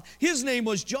from God. His name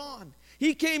was John.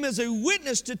 He came as a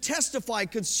witness to testify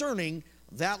concerning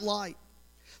that light,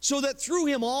 so that through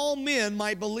him all men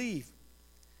might believe.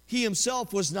 He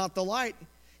himself was not the light.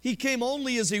 He came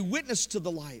only as a witness to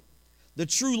the light. The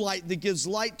true light that gives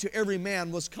light to every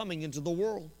man was coming into the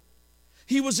world.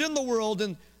 He was in the world,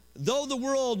 and though the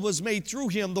world was made through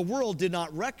him, the world did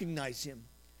not recognize him.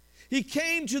 He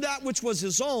came to that which was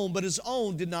his own, but his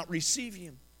own did not receive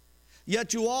him. Yet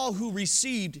to all who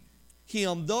received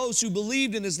him, those who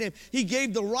believed in his name, he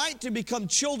gave the right to become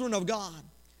children of God.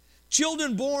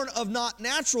 Children born of not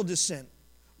natural descent,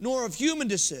 nor of human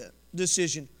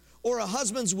decision, or a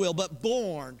husband's will, but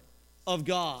born of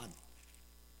God."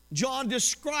 John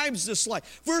describes this light.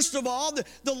 First of all,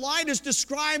 the light is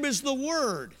described as the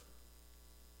Word.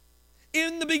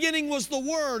 In the beginning was the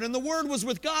Word, and the Word was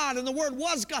with God, and the Word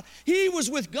was God. He was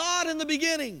with God in the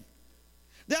beginning.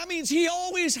 That means he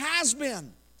always has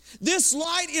been. This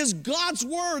light is God's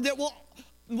Word that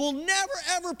will never,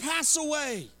 ever pass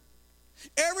away.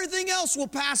 Everything else will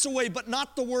pass away, but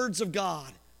not the words of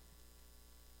God.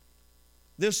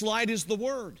 This light is the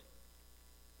Word.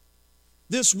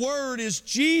 This Word is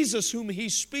Jesus, whom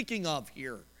he's speaking of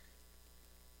here.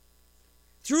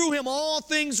 Through him all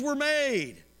things were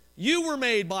made. You were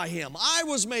made by him. I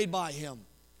was made by him.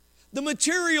 The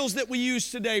materials that we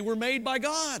use today were made by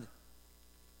God.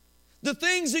 The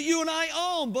things that you and I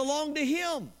own belong to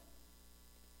him.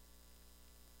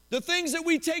 The things that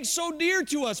we take so dear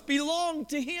to us belong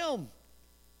to him.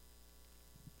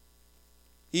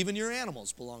 Even your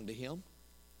animals belong to him.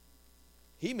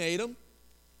 He made them.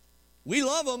 We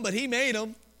love them, but he made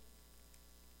them.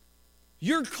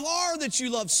 Your car that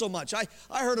you love so much. I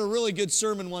heard a really good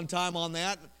sermon one time on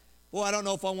that. Well, I don't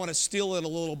know if I want to steal it a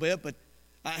little bit, but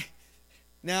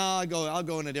I'll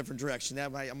go in a different direction.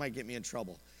 That might get me in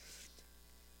trouble.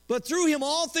 But through him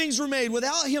all things were made.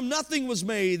 Without him nothing was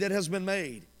made that has been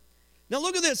made. Now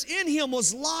look at this. In him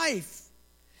was life,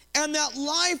 and that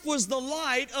life was the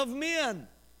light of men.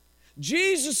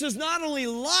 Jesus is not only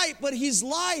light, but he's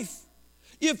life.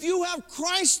 If you have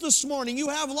Christ this morning, you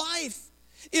have life.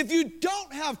 If you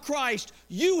don't have Christ,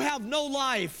 you have no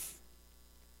life.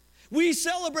 We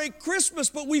celebrate Christmas,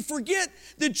 but we forget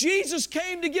that Jesus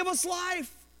came to give us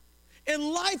life, and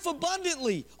life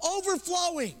abundantly,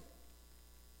 overflowing.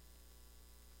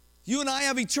 You and I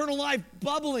have eternal life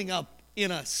bubbling up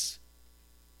in us.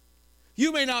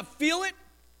 You may not feel it,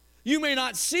 you may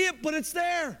not see it, but it's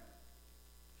there.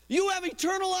 You have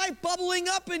eternal life bubbling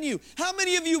up in you. How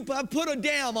many of you have put a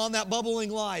dam on that bubbling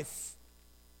life?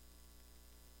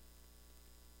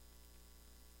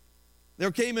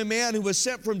 There came a man who was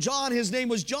sent from John. His name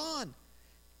was John,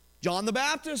 John the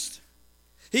Baptist.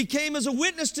 He came as a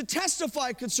witness to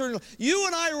testify concerning. You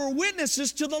and I are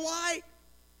witnesses to the light.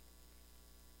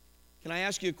 Can I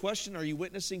ask you a question? Are you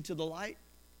witnessing to the light?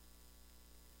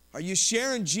 Are you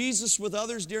sharing Jesus with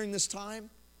others during this time,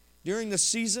 during this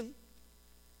season?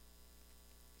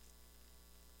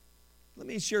 Let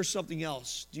me share something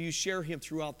else. Do you share Him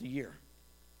throughout the year?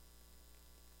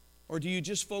 Or do you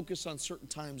just focus on certain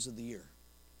times of the year?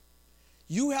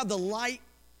 You have the light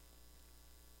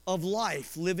of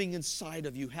life living inside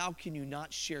of you. How can you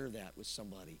not share that with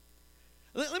somebody?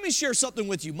 Let me share something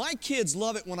with you. My kids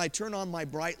love it when I turn on my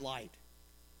bright light.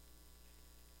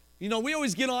 You know, we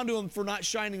always get onto them for not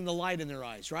shining the light in their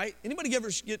eyes, right? Anybody ever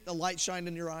get a light shined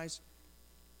in your eyes?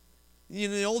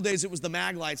 In the old days, it was the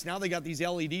mag lights. Now they got these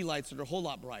LED lights that are a whole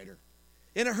lot brighter.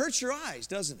 And it hurts your eyes,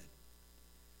 doesn't it?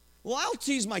 Well, I'll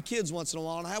tease my kids once in a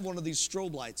while, and I have one of these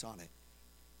strobe lights on it.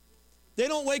 They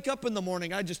don't wake up in the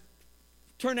morning. I just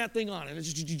turn that thing on, and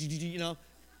it's just, you know.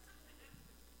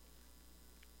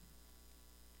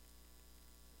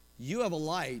 You have a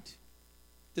light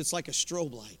that's like a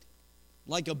strobe light,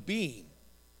 like a beam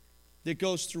that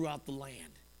goes throughout the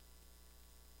land.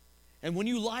 And when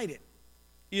you light it,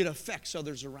 it affects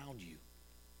others around you.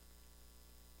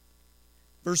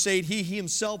 Verse 8, he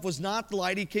himself was not the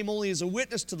light. He came only as a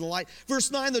witness to the light.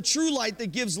 Verse 9, the true light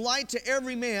that gives light to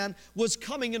every man was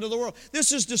coming into the world.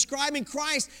 This is describing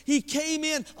Christ. He came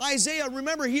in. Isaiah,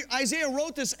 remember, Isaiah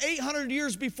wrote this 800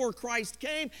 years before Christ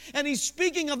came, and he's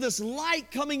speaking of this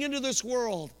light coming into this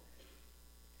world.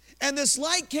 And this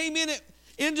light came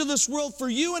into this world for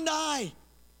you and I,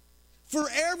 for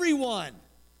everyone,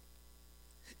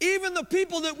 even the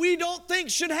people that we don't think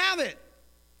should have it.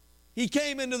 He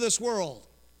came into this world.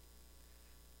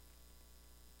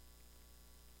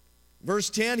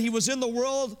 Verse 10, he was in the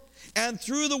world, and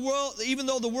through the world, even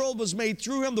though the world was made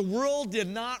through him, the world did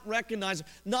not recognize him.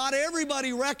 Not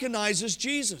everybody recognizes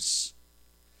Jesus.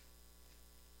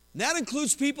 And that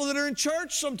includes people that are in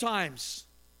church sometimes.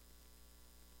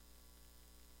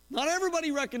 Not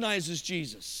everybody recognizes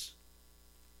Jesus.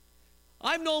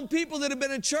 I've known people that have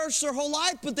been in church their whole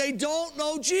life, but they don't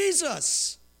know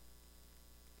Jesus.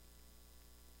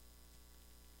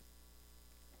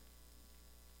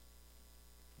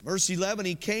 Verse 11,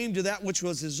 he came to that which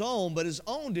was his own, but his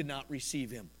own did not receive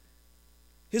him.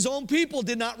 His own people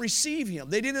did not receive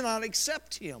him. They did not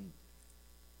accept him.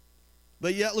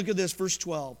 But yet, look at this, verse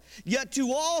 12. Yet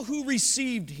to all who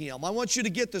received him, I want you to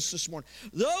get this morning,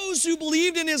 those who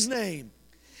believed in his name,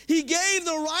 he gave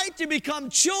the right to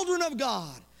become children of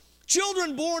God.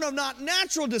 Children born of not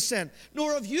natural descent,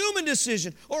 nor of human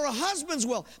decision, or a husband's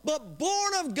will, but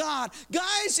born of God.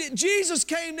 Guys, Jesus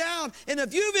came down, and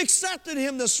if you've accepted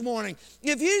him this morning,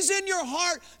 if he's in your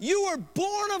heart, you are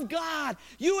born of God.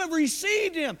 You have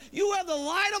received him. You have the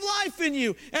light of life in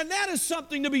you, and that is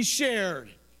something to be shared.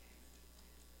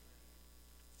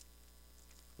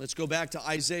 Let's go back to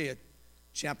Isaiah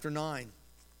chapter 9.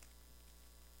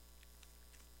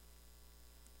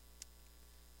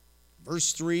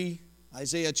 Verse 3,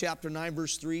 Isaiah chapter 9,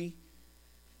 verse 3.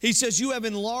 He says, you have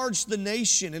enlarged the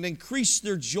nation and increased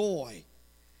their joy.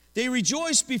 They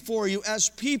rejoice before you as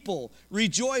people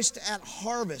rejoiced at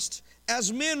harvest,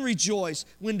 as men rejoice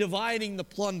when dividing the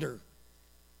plunder.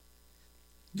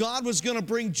 God was going to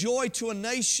bring joy to a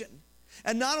nation.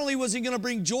 And not only was he going to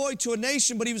bring joy to a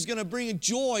nation, but he was going to bring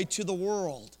joy to the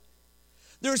world.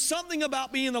 There's something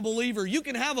about being a believer. You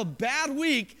can have a bad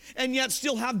week and yet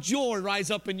still have joy rise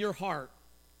up in your heart.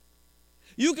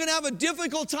 You can have a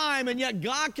difficult time and yet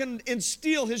God can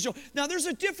instill his joy. Now, there's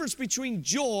a difference between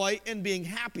joy and being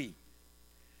happy.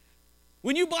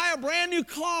 When you buy a brand new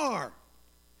car,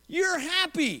 you're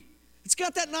happy. It's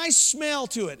got that nice smell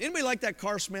to it. Anybody like that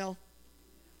car smell?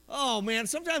 Oh, man,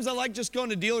 sometimes I like just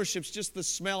going to dealerships just to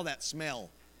smell that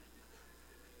smell.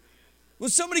 When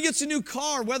somebody gets a new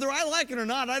car, whether I like it or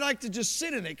not, I like to just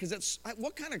sit in it because it's,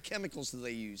 what kind of chemicals do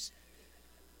they use?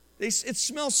 It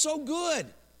smells so good.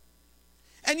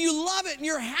 And you love it and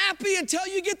you're happy until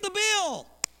you get the bill.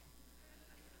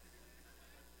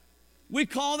 We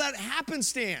call that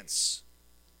happenstance.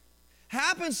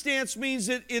 Happenstance means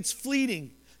that it's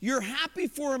fleeting. You're happy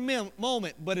for a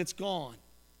moment, but it's gone.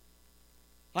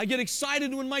 I get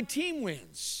excited when my team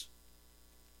wins.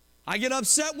 I get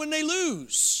upset when they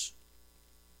lose.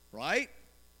 Right?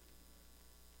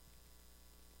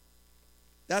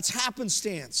 That's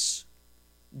happenstance.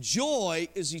 Joy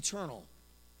is eternal.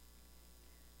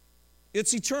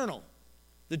 It's eternal.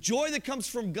 The joy that comes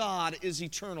from God is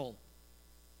eternal.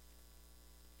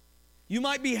 You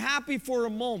might be happy for a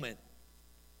moment,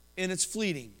 and it's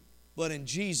fleeting, but in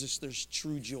Jesus there's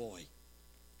true joy.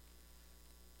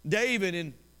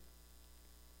 David,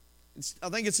 I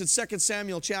think it's in 2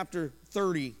 Samuel chapter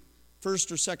 30,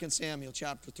 1st or 2nd Samuel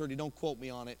chapter 30. Don't quote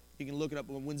me on it. You can look it up.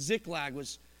 When Ziklag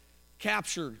was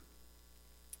captured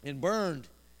and burned,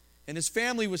 and his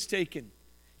family was taken,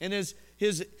 and his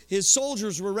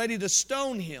soldiers were ready to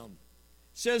stone him,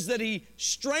 says that he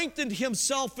strengthened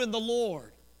himself in the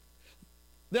Lord.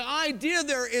 The idea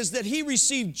there is that he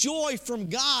received joy from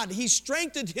God. He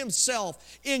strengthened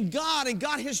himself in God and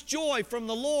got his joy from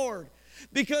the Lord.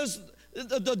 Because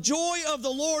the joy of the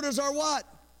Lord is our what?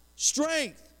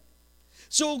 Strength.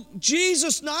 So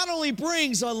Jesus not only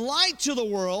brings a light to the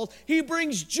world, he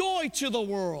brings joy to the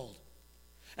world.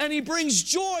 And he brings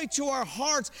joy to our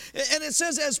hearts. And it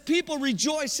says, as people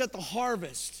rejoice at the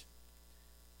harvest.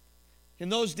 In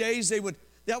those days,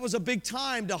 that was a big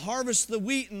time to harvest the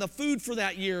wheat and the food for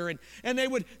that year. And they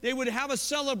would have a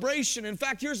celebration. In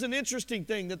fact, here's an interesting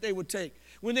thing that they would take.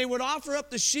 When they would offer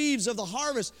up the sheaves of the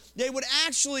harvest, they would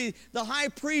actually, the high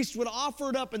priest would offer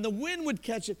it up and the wind would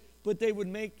catch it, but they would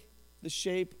make the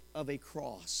shape of a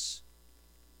cross.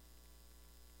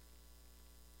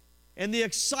 And the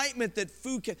excitement that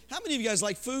food can. How many of you guys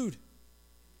like food?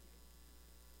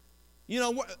 You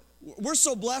know, we're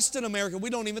so blessed in America,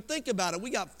 we don't even think about it. We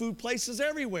got food places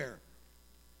everywhere.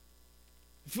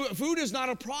 Food is not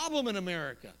a problem in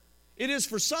America. It is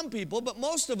for some people, but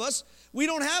most of us, we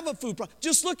don't have a food problem.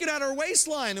 Just looking at our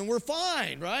waistline and we're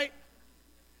fine, right?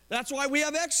 That's why we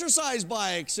have exercise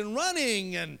bikes and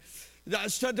running and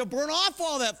to burn off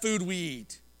all that food we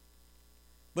eat.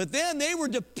 But then they were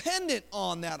dependent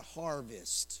on that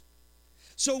harvest.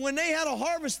 So when they had a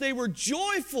harvest, they were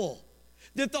joyful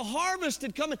that the harvest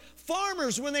had come in.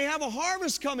 Farmers, when they have a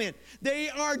harvest come in, they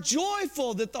are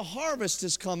joyful that the harvest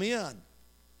has come in.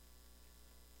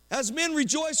 As men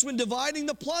rejoice when dividing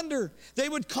the plunder, they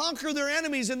would conquer their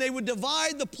enemies and they would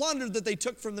divide the plunder that they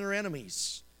took from their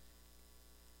enemies.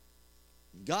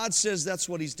 God says that's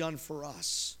what he's done for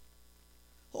us.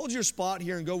 Hold your spot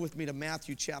here and go with me to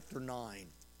Matthew chapter 9.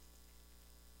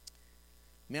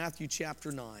 Matthew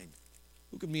chapter 9.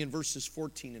 Look at me in verses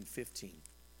 14 and 15.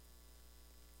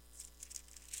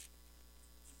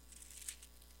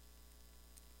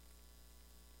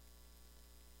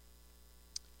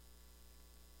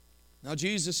 Now,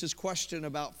 Jesus is questioned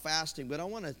about fasting, but I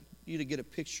want you to get a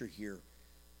picture here.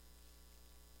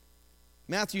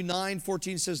 Matthew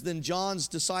 9:14 says, Then John's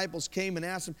disciples came and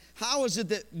asked him, How is it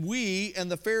that we and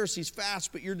the Pharisees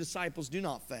fast, but your disciples do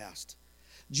not fast?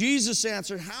 Jesus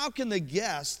answered, How can the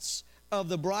guests of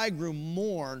the bridegroom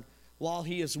mourn while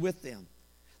he is with them?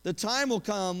 The time will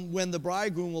come when the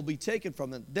bridegroom will be taken from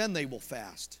them, then they will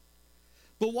fast.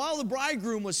 But while the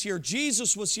bridegroom was here,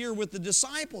 Jesus was here with the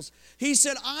disciples. He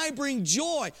said, I bring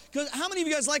joy. Because how many of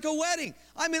you guys like a wedding?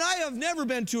 I mean, I have never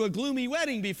been to a gloomy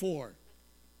wedding before.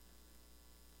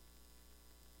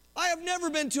 I have never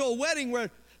been to a wedding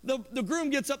where the groom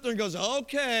gets up there and goes,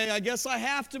 okay, I guess I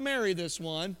have to marry this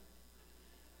one.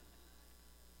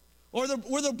 Or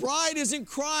where the bride isn't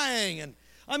crying. And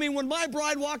I mean, when my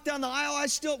bride walked down the aisle,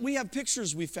 we have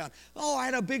pictures we found. Oh, I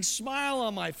had a big smile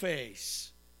on my face.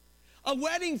 A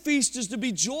wedding feast is to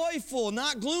be joyful,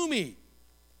 not gloomy.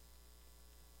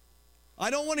 I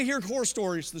don't want to hear horror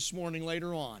stories this morning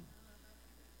later on.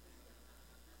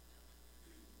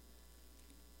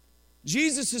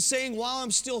 Jesus is saying, while I'm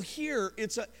still here,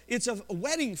 it's a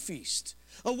wedding feast.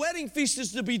 A wedding feast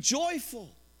is to be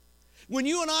joyful. When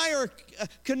you and I are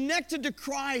connected to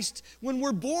Christ, when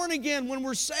we're born again, when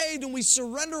we're saved and we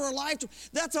surrender our life to Him,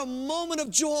 that's a moment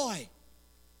of joy.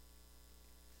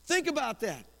 Think about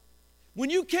that. When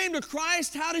you came to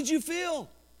Christ, how did you feel?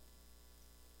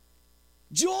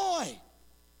 Joy.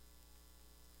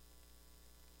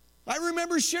 I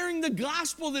remember sharing the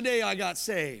gospel the day I got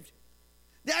saved.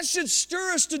 That should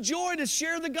stir us to joy to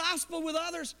share the gospel with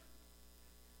others.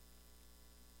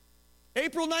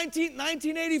 April 19,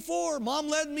 1984, Mom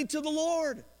led me to the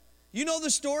Lord. You know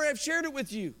the story, I've shared it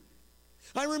with you.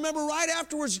 I remember right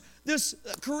afterwards, this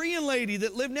Korean lady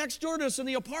that lived next door to us in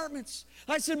the apartments.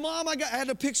 I said, Mom, I had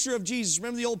a picture of Jesus.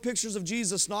 Remember the old pictures of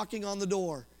Jesus knocking on the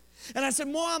door? And I said,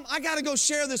 Mom, I got to go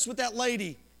share this with that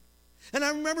lady. And I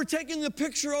remember taking the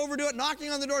picture over to it,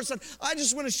 knocking on the door and said, I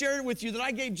just want to share it with you that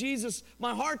I gave Jesus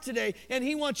my heart today, and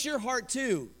He wants your heart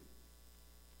too.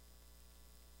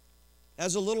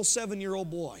 As a little 7-year-old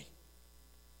boy,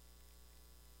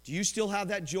 do you still have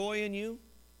that joy in you?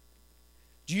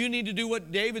 Do you need to do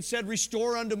what David said,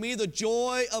 restore unto me the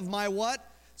joy of my what?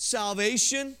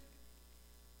 Salvation?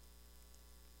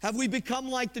 Have we become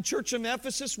like the church of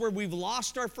Ephesus where we've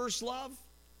lost our first love?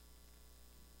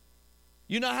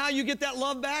 You know how you get that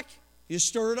love back? You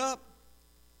stir it up.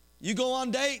 You go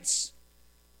on dates.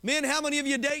 Men, how many of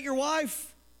you date your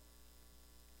wife?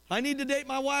 I need to date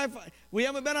my wife. We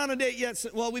haven't been on a date yet.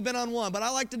 Well, we've been on one, but I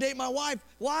like to date my wife.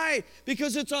 Why?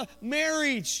 Because it's a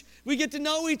marriage. We get to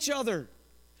know each other.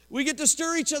 We get to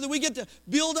stir each other. We get to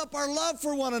build up our love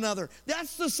for one another.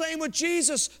 That's the same with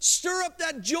Jesus. Stir up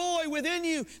that joy within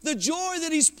you, the joy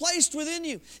that He's placed within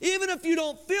you. Even if you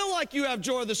don't feel like you have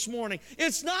joy this morning,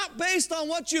 it's not based on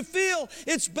what you feel.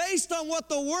 It's based on what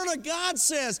the Word of God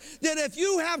says, that if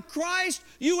you have Christ,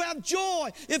 you have joy.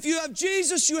 If you have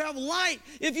Jesus, you have light.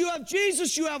 If you have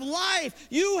Jesus, you have life.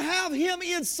 You have Him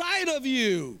inside of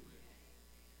you.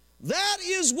 That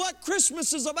is what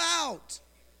Christmas is about.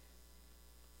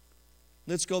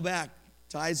 Let's go back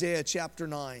to Isaiah chapter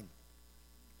 9.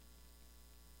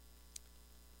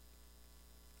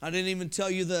 I didn't even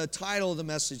tell you the title of the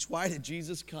message. Why did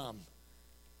Jesus come?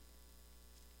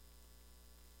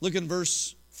 Look in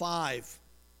verse 5.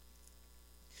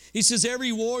 He says,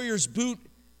 every warrior's boot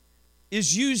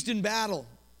is used in battle.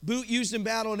 Boot used in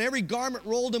battle, and every garment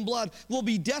rolled in blood will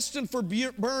be destined for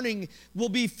burning, will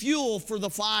be fuel for the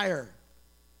fire.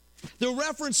 The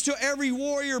reference to every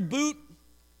warrior boot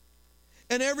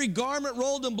and every garment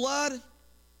rolled in blood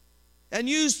and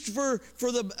used for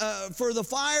the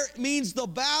fire means the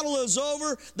battle is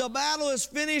over, the battle is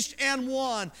finished and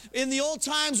won. In the old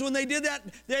times when they did that,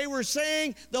 they were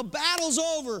saying the battle's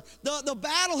over, the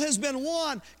battle has been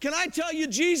won. Can I tell you,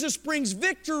 Jesus brings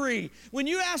victory. When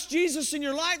you ask Jesus in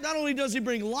your life, not only does He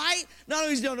bring light, not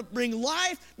only does He bring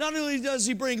life, not only does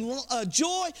He bring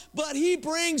joy, but He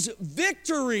brings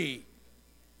victory.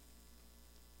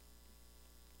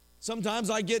 Sometimes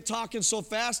I get talking so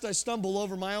fast I stumble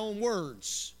over my own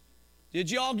words. Did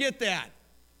you all get that?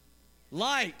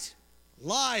 Light,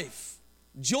 life,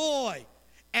 joy,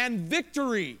 and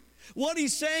victory. What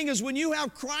He's saying is when you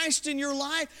have Christ in your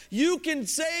life, you can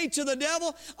say to the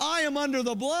devil, I am under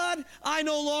the blood. I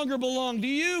no longer belong to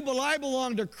you, but I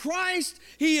belong to Christ.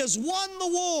 He has won the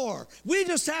war. We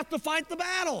just have to fight the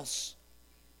battles.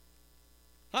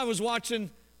 I was watching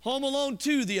Home Alone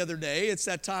 2 the other day. It's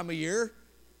that time of year.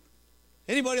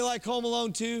 Anybody like Home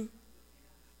Alone 2?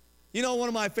 You know, one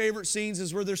of my favorite scenes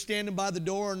is where they're standing by the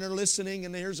door and they're listening,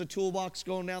 and there's a toolbox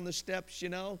going down the steps, you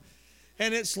know,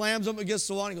 and it slams up against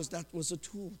the wall and he goes, that was a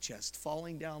tool chest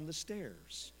falling down the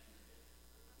stairs.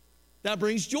 That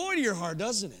brings joy to your heart,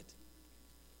 doesn't it?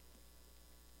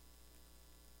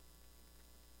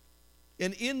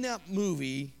 And in that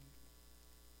movie,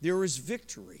 there is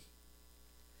victory.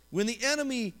 When the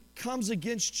enemy comes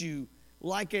against you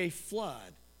like a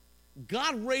flood,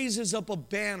 God raises up a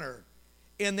banner,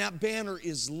 and that banner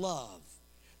is love.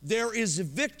 There is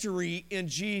victory in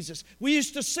Jesus. We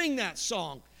used to sing that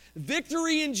song,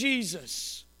 victory in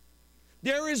Jesus.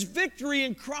 There is victory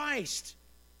in Christ.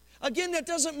 Again, that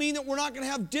doesn't mean that we're not going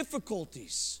to have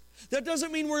difficulties. That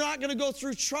doesn't mean we're not going to go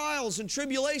through trials and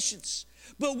tribulations.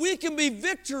 But we can be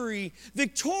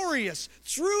victorious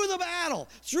through the battle,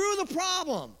 through the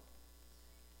problem,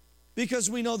 because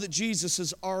we know that Jesus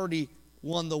has already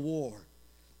won the war.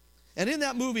 And in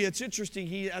that movie, it's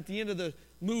interesting, at the end of the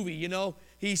movie, you know,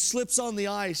 he slips on the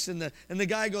ice and the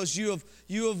guy goes, you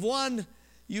have won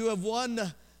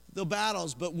the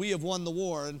battles, but we have won the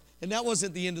war. And that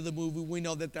wasn't the end of the movie. We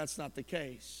know that that's not the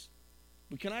case.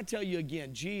 But can I tell you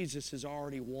again, Jesus has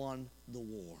already won the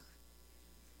war.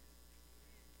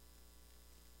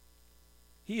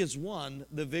 He has won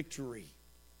the victory.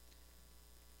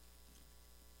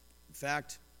 In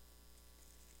fact,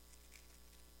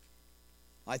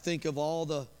 I think of all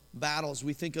the battles.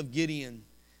 We think of Gideon. In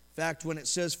fact, when it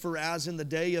says, for as in the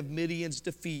day of Midian's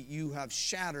defeat, you have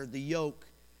shattered the yoke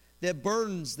that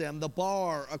burdens them, the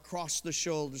bar across the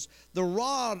shoulders, the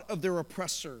rod of their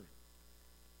oppressor.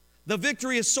 The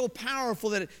victory is so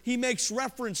powerful that he makes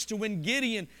reference to when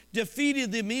Gideon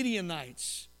defeated the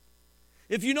Midianites.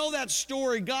 If you know that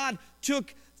story, God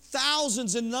took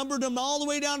thousands and numbered them all the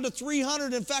way down to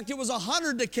 300. In fact, it was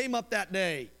 100 that came up that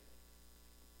day.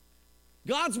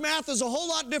 God's math is a whole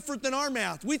lot different than our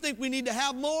math. We think we need to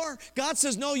have more. God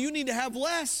says, no, you need to have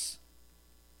less.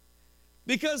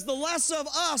 Because the less of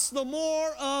us, the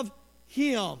more of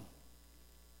Him.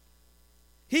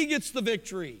 He gets the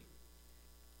victory.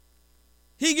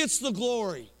 He gets the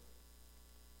glory.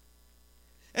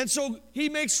 And so He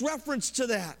makes reference to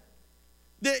that.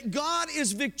 That God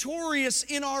is victorious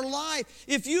in our life.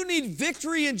 If you need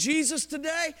victory in Jesus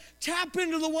today, tap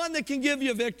into the one that can give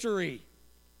you victory.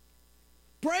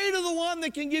 Pray to the one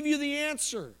that can give you the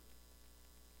answer.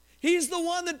 He's the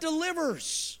one that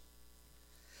delivers.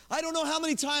 I don't know how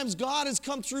many times God has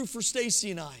come through for Stacy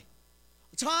and I.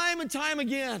 Time and time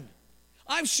again.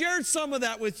 I've shared some of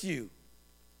that with you.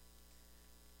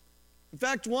 In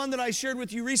fact, one that I shared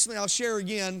with you recently, I'll share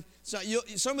again. So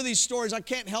some of these stories, I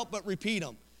can't help but repeat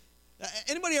them.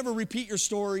 Anybody ever repeat your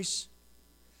stories?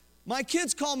 My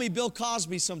kids call me Bill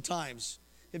Cosby sometimes.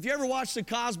 If you ever watched The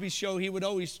Cosby Show, he would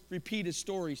always repeat his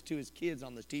stories to his kids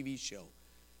on the TV show.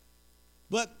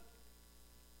 But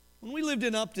when we lived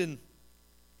in Upton,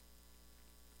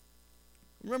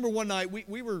 I remember one night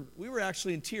we were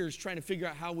actually in tears trying to figure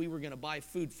out how we were going to buy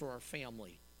food for our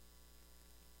family.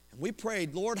 And we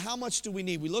prayed, Lord, how much do we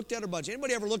need? We looked at our budget.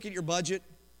 Anybody ever look at your budget?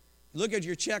 You look at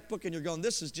your checkbook and you're going,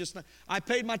 this is just not, I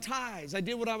paid my tithes. I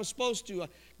did what I was supposed to.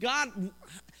 God,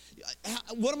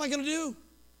 what am I going to do?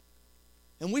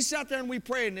 And we sat there and we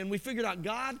prayed and we figured out,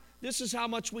 God, this is how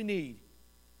much we need.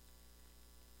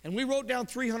 And we wrote down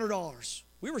 $300.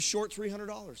 We were short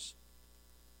 $300.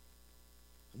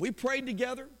 We prayed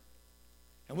together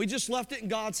and we just left it in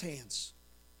God's hands.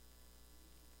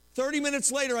 30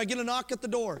 minutes later, I get a knock at the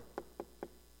door.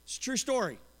 It's a true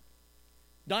story.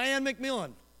 Diane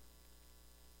McMillan.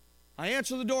 I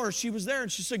answer the door. She was there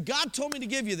and she said, God told me to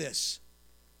give you this.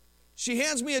 She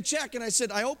hands me a check and I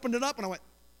said, I opened it up and I went,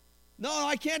 no,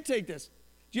 I can't take this.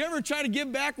 Do you ever try to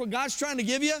give back what God's trying to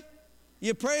give you?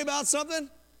 You pray about something?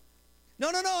 No,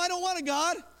 I don't want it,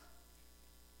 God.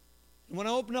 And when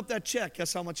I opened up that check,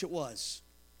 guess how much it was?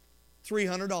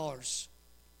 $300.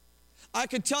 I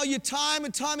could tell you time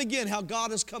and time again how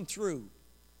God has come through.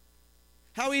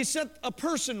 How He sent a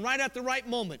person right at the right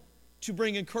moment to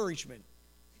bring encouragement.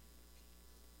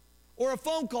 Or a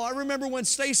phone call. I remember when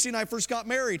Stacy and I first got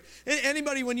married.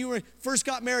 Anybody, when you first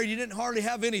got married, you didn't hardly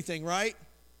have anything, right?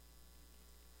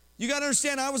 You got to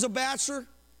understand, I was a bachelor.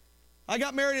 I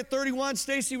got married at 31.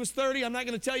 Stacy was 30. I'm not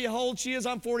going to tell you how old she is.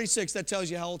 I'm 46. That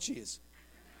tells you how old she is.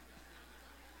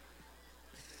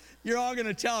 You're all going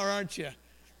to tell her, aren't you?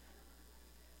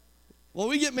 Well,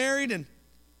 we get married and,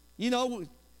 you know,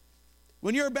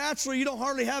 when you're a bachelor, you don't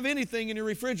hardly have anything in your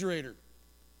refrigerator.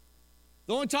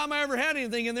 The only time I ever had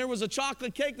anything in there was a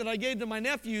chocolate cake that I gave to my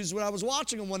nephews when I was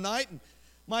watching them one night. And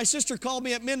my sister called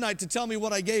me at midnight to tell me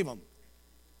what I gave them.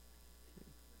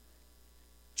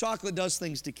 Chocolate does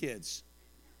things to kids.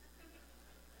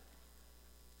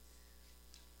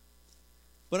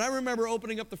 But I remember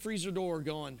opening up the freezer door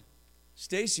going,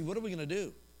 Stacy, what are we going to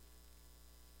do?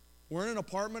 We're in an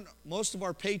apartment. Most of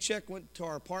our paycheck went to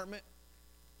our apartment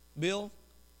bill.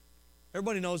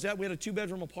 Everybody knows that. We had a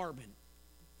 2-bedroom apartment.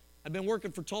 I've been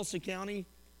working for Tulsa County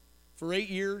for 8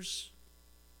 years.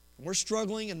 And we're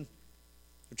struggling and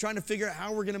we're trying to figure out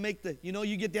how we're going to make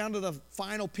you get down to the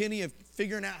final penny of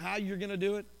figuring out how you're going to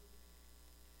do it.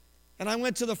 And I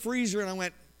went to the freezer and I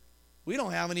went, we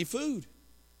don't have any food.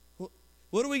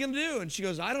 What are we going to do? And she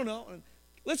goes, I don't know.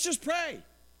 Let's just pray.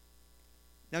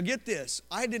 Now get this.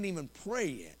 I didn't even pray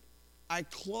yet. I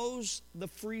closed the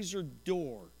freezer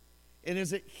door. And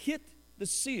as it hit the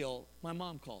seal, my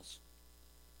mom calls.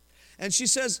 And she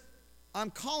says, I'm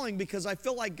calling because I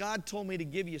feel like God told me to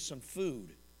give you some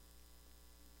food.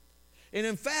 And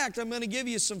in fact, I'm going to give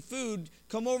you some food.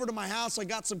 Come over to my house. I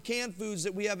got some canned foods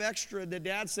that we have extra that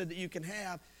Dad said that you can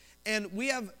have. And we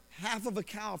have half of a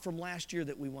cow from last year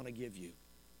that we want to give you.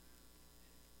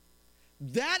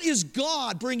 That is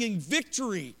God bringing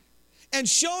victory and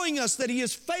showing us that He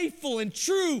is faithful and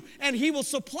true and He will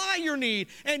supply your need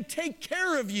and take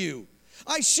care of you.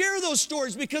 I share those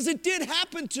stories because it did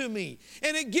happen to me.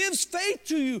 And it gives faith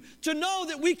to you to know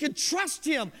that we can trust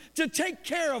Him to take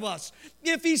care of us.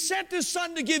 If He sent His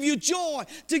Son to give you joy,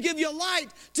 to give you light,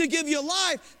 to give you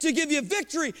life, to give you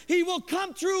victory, He will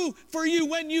come through for you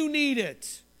when you need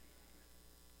it.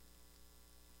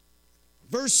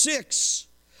 Verse 6,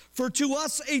 for to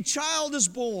us a child is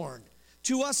born,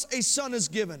 to us a son is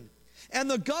given, and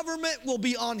the government will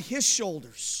be on His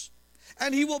shoulders.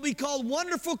 And He will be called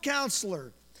Wonderful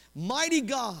Counselor, Mighty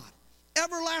God,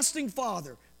 Everlasting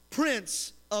Father,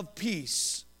 Prince of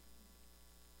Peace.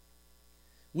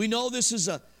 We know this is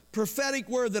a prophetic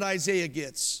word that Isaiah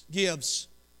gives.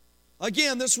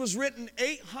 Again, this was written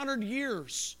 800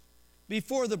 years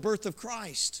before the birth of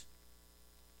Christ.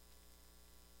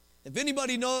 If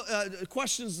anybody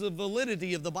questions the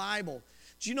validity of the Bible,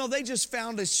 do you know they just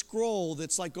found a scroll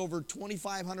that's like over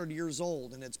 2,500 years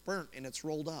old, and it's burnt and it's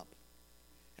rolled up.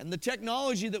 And the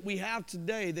technology that we have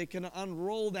today, they can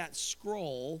unroll that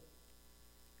scroll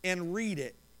and read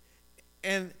it.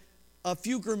 And a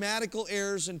few grammatical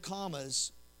errors and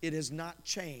commas, it has not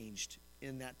changed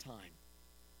in that time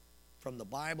from the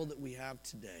Bible that we have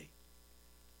today.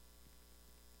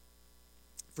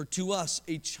 For to us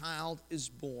a child is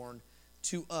born,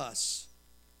 to us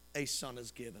a son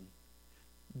is given.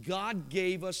 God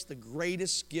gave us the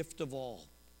greatest gift of all.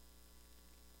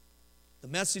 The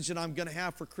message that I'm going to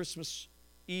have for Christmas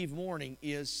Eve morning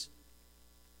is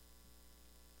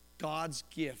God's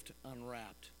gift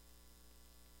unwrapped.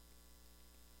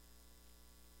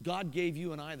 God gave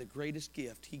you and I the greatest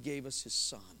gift. He gave us His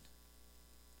Son.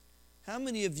 How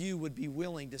many of you would be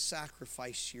willing to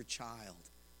sacrifice your child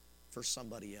for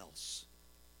somebody else?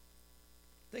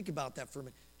 Think about that for a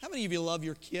minute. How many of you love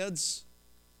your kids?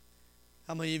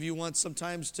 How many of you want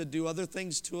sometimes to do other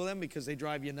things to them because they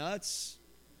drive you nuts?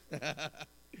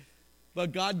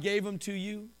 But God gave them to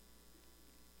you.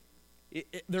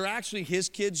 They're actually His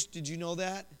kids. Did you know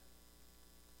that?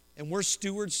 And we're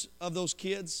stewards of those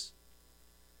kids.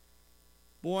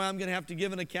 Boy, I'm going to have to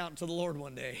give an account to the Lord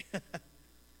one day.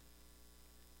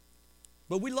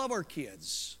 But we love our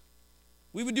kids.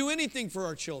 We would do anything for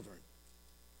our children.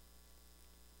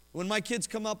 When my kids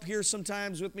come up here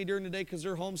sometimes with me during the day because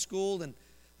they're homeschooled and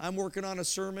I'm working on a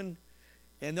sermon,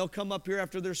 and they'll come up here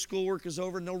after their schoolwork is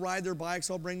over and they'll ride their bikes.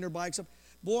 I'll bring their bikes up.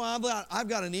 Boy, I've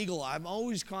got an eagle eye. I'm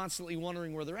always constantly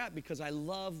wondering where they're at because I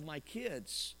love my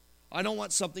kids. I don't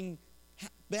want something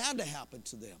bad to happen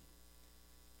to them.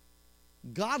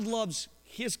 God loves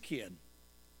His kid,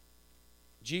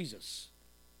 Jesus.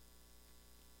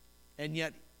 And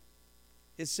yet,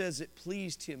 it says it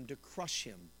pleased Him to crush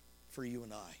Him for you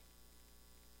and I.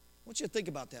 I want you to think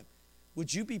about that.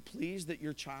 Would you be pleased that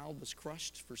your child was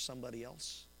crushed for somebody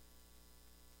else?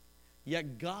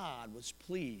 Yet God was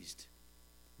pleased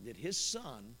that His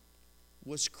Son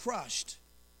was crushed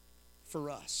for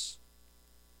us.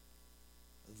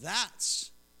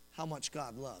 That's how much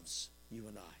God loves you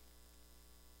and I.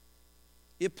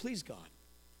 It pleased God.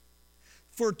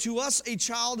 For to us a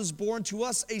child is born, to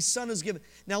us a son is given.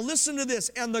 Now listen to this,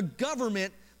 and the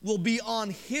government will be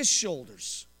on His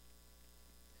shoulders.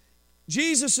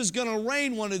 Jesus is going to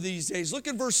reign one of these days. Look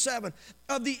at verse 7.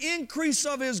 Of the increase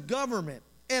of His government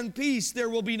and peace there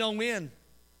will be no end.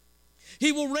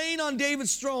 He will reign on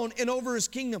David's throne and over His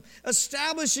kingdom,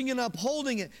 establishing and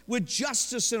upholding it with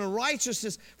justice and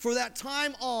righteousness for that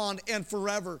time on and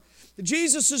forever.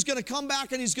 Jesus is going to come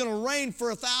back and He's going to reign for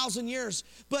 1,000 years.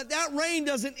 But that reign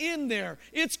doesn't end there.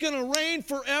 It's going to reign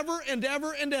forever and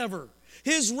ever and ever.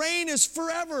 His reign is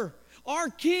forever. Our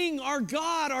King, our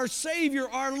God, our Savior,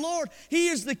 our Lord, He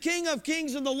is the King of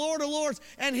kings and the Lord of lords,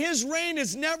 and His reign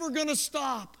is never going to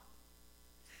stop.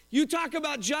 You talk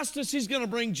about justice, He's going to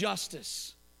bring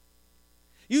justice.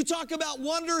 You talk about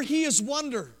wonder, He is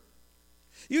wonder.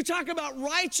 You talk about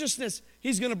righteousness,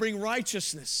 He's going to bring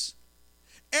righteousness.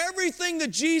 Everything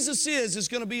that Jesus is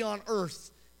going to be on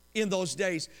earth in those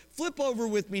days. Flip over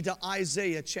with me to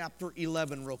Isaiah chapter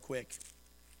 11 real quick.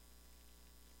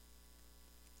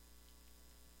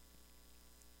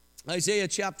 Isaiah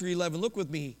chapter 11, look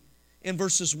with me in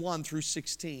verses 1 through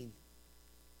 16.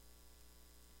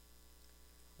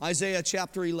 Isaiah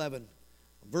chapter 11,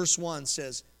 verse 1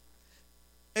 says,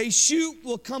 "A shoot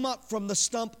will come up from the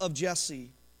stump of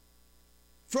Jesse,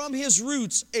 from his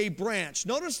roots a branch."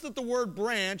 Notice that the word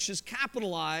branch is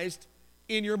capitalized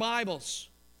in your Bibles.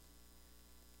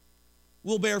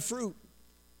 "Will bear fruit."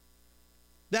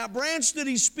 That branch that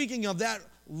he's speaking of, that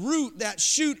root, that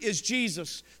shoot is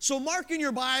Jesus. So mark in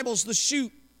your Bibles the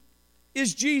shoot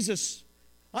is Jesus.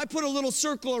 I put a little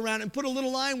circle around it and put a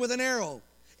little line with an arrow.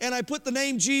 And I put the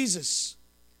name Jesus.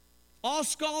 All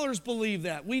scholars believe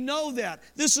that. We know that.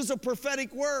 This is a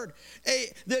prophetic word.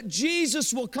 That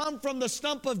Jesus will come from the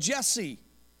stump of Jesse.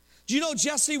 Do you know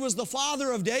Jesse was the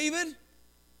father of David?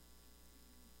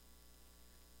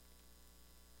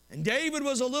 And David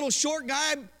was a little short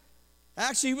guy.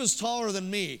 Actually, he was taller than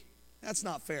me. That's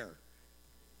not fair.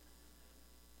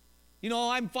 You know,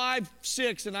 I'm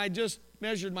 5'6", and I just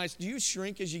measured my... Do you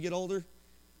shrink as you get older?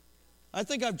 I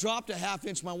think I've dropped a ½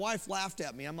 inch. My wife laughed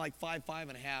at me. I'm like 5'5"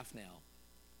 and a half now.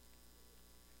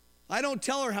 I don't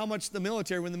tell her how much the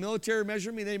military... When the military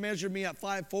measured me, they measured me at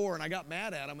 5'4", and I got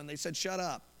mad at them, and they said, "Shut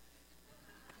up."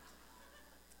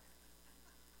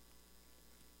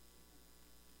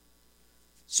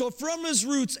 So from his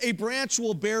roots a branch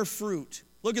will bear fruit.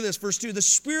 Look at this, verse 2. "The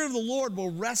Spirit of the Lord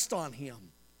will rest on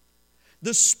him.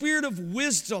 The Spirit of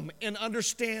wisdom and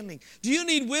understanding." Do you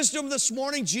need wisdom this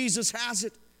morning? Jesus has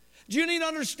it. Do you need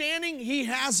understanding? He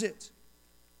has it.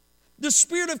 The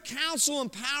Spirit of counsel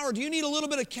and power. Do you need a little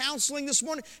bit of counseling this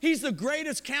morning? He's the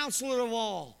greatest counselor of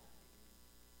all.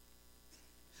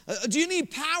 Do you need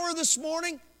power this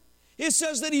morning? It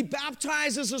says that He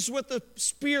baptizes us with the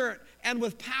Spirit and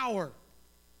with power.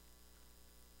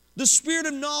 The Spirit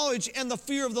of knowledge and the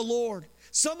fear of the Lord.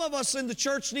 Some of us in the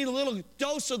church need a little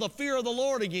dose of the fear of the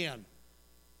Lord again.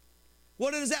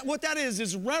 What is that? What that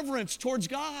is reverence towards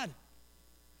God.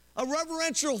 A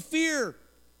reverential fear.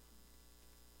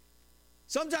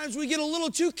 Sometimes we get a little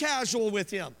too casual with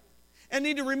Him and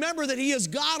need to remember that He is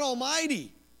God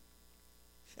Almighty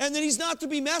and that He's not to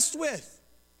be messed with.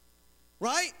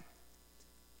 Right?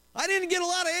 I didn't get a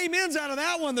lot of amens out of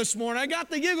that one this morning. I got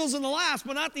the giggles in the last,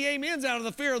 but not the amens out of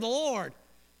the fear of the Lord.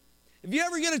 If you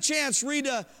ever get a chance, read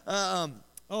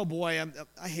oh boy,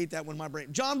 I hate that one in my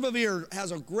brain. John Bevere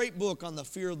has a great book on the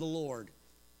fear of the Lord.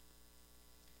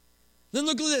 Then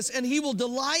look at this, and he will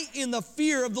delight in the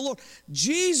fear of the Lord.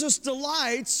 Jesus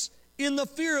delights in the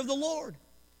fear of the Lord.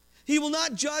 He will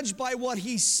not judge by what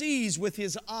he sees with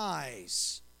his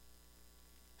eyes.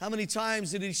 How many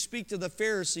times did he speak to the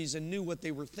Pharisees and knew what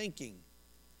they were thinking?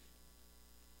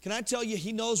 Can I tell you,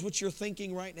 he knows what you're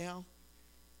thinking right now?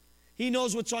 He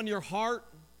knows what's on your heart,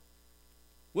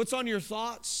 what's on your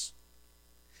thoughts.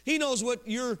 He knows what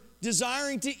you're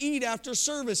desiring to eat after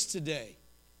service today.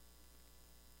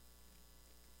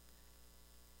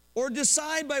 Or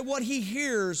decide by what he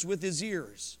hears with his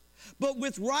ears. But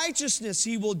with righteousness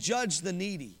he will judge the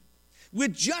needy.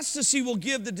 With justice he will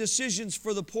give the decisions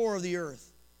for the poor of the earth.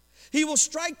 He will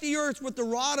strike the earth with the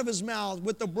rod of his mouth,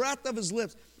 with the breath of his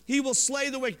lips. He will slay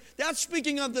the wicked. That's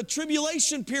speaking of the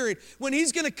tribulation period, when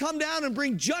he's going to come down and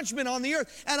bring judgment on the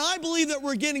earth. And I believe that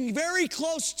we're getting very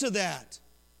close to that.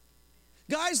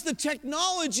 Guys, the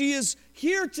technology is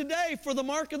here today for the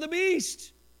mark of the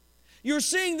beast. You're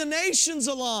seeing the nations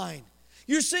align.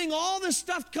 You're seeing all this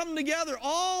stuff come together,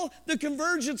 all the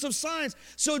convergence of signs.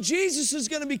 So Jesus is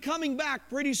going to be coming back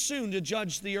pretty soon to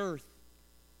judge the earth.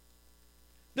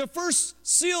 The first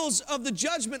seals of the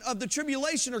judgment of the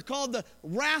tribulation are called the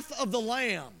wrath of the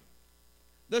Lamb.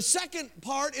 The second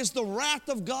part is the wrath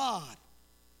of God.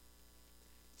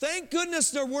 Thank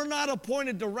goodness that we're not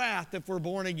appointed to wrath if we're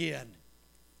born again.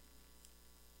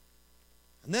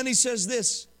 And then he says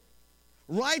this,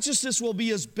 righteousness will be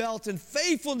his belt and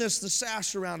faithfulness the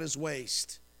sash around his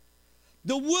waist.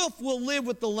 The wolf will live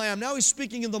with the lamb. Now he's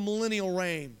speaking in the millennial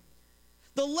reign.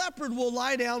 The leopard will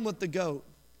lie down with the goat.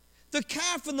 The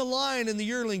calf and the lion and the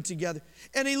yearling together.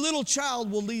 And a little child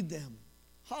will lead them.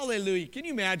 Hallelujah. Can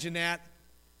you imagine that?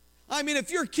 I mean, if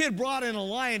your kid brought in a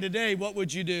lion today, what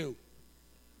would you do?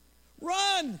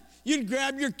 Run. You'd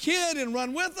grab your kid and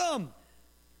run with them.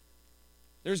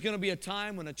 There's going to be a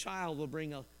time when a child will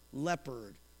bring a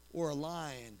leopard or a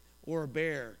lion or a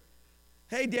bear.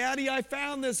 Hey, Daddy, I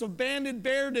found this abandoned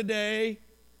bear today.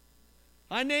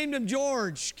 I named him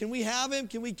George. Can we have him?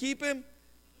 Can we keep him?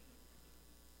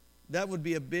 That would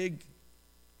be a big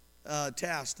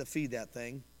task to feed that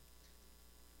thing.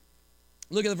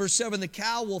 Look at verse 7. The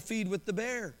cow will feed with the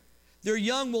bear. Their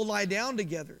young will lie down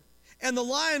together. And the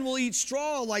lion will eat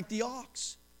straw like the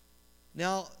ox.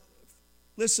 Now,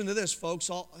 listen to this, folks.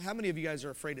 How many of you guys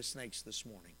are afraid of snakes this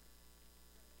morning?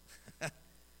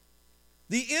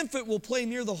 The infant will play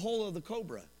near the hole of the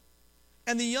cobra.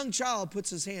 And the young child puts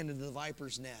his hand into the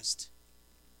viper's nest.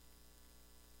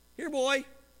 Here, boy.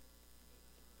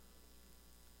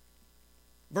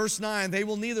 Verse 9, they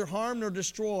will neither harm nor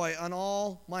destroy on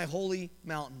all my holy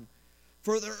mountain.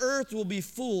 For the earth will be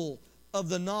full of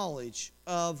the knowledge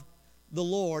of the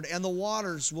Lord, and the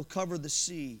waters will cover the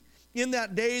sea. In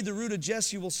that day, the root of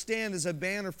Jesse will stand as a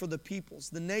banner for the peoples.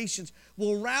 The nations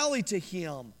will rally to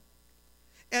him,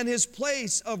 and his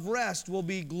place of rest will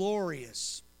be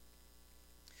glorious.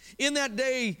 In that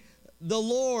day, the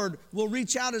Lord will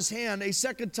reach out his hand a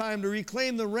second time to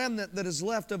reclaim the remnant that is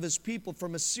left of his people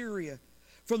from Assyria,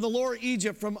 from the lower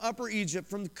Egypt, from upper Egypt,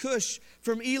 from Cush,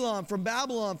 from Elam, from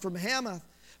Babylon, from Hamath,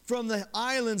 from the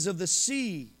islands of the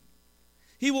sea.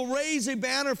 He will raise a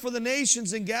banner for the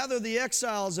nations and gather the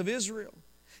exiles of Israel.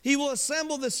 He will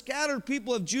assemble the scattered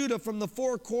people of Judah from the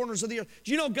four corners of the earth.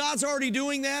 Do you know God's already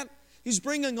doing that? He's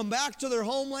bringing them back to their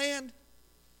homeland.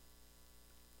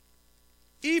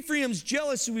 Ephraim's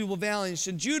jealousy will vanish,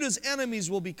 and Judah's enemies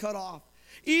will be cut off.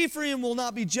 Ephraim will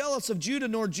not be jealous of Judah,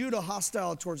 nor Judah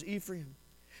hostile towards Ephraim.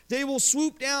 They will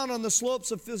swoop down on the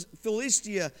slopes of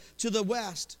Philistia to the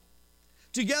west.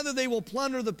 Together they will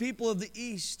plunder the people of the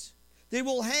east. They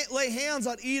will lay hands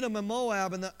on Edom and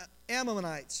Moab, and the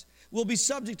Ammonites will be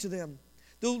subject to them.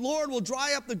 The Lord will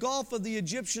dry up the gulf of the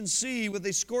Egyptian sea with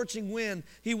a scorching wind.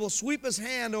 He will sweep his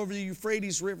hand over the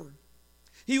Euphrates River.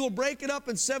 He will break it up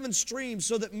in 7 streams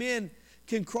so that men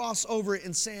can cross over it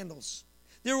in sandals.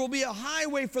 There will be a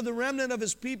highway for the remnant of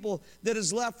his people that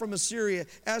is left from Assyria,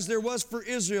 as there was for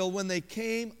Israel when they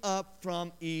came up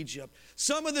from Egypt.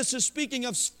 Some of this is speaking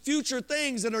of future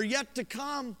things that are yet to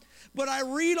come. But I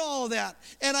read all of that,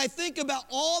 and I think about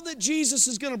all that Jesus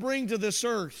is going to bring to this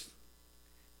earth.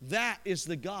 That is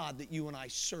the God that you and I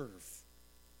serve.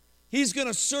 He's going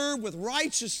to serve with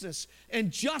righteousness and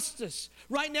justice.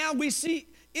 Right now we see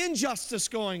injustice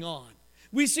going on.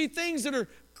 We see things that are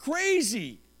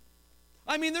crazy.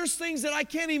 I mean, there's things that I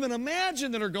can't even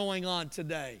imagine that are going on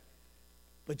today.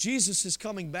 But Jesus is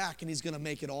coming back, and he's going to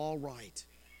make it all right.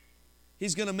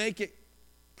 He's going to make it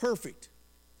perfect.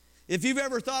 If you've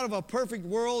ever thought of a perfect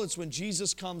world, it's when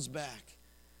Jesus comes back.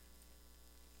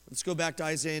 Let's go back to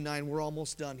Isaiah 9. We're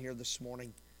almost done here this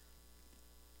morning.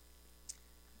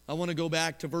 I want to go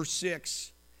back to verse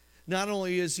 6. Not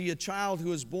only is he a child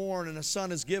who is born and a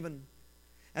son is given,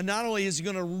 and not only is he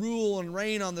going to rule and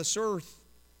reign on this earth,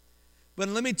 but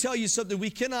let me tell you something,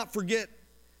 we cannot forget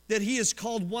that he is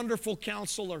called Wonderful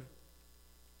Counselor.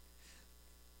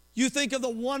 You think of the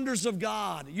wonders of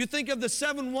God. You think of the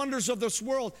 7 wonders of this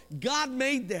world. God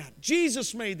made that.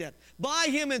 Jesus made that. By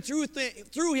him and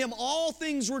through him all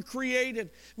things were created.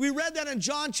 We read that in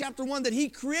John chapter 1 that he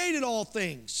created all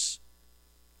things.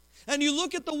 And you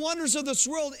look at the wonders of this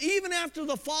world, even after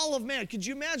the fall of man. Could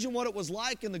you imagine what it was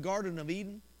like in the Garden of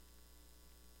Eden?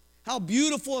 How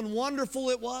beautiful and wonderful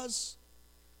it was.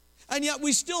 And yet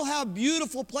we still have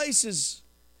beautiful places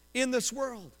in this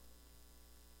world.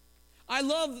 I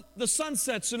love the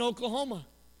sunsets in Oklahoma.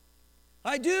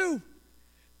 I do.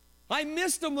 I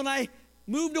missed them when I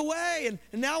moved away,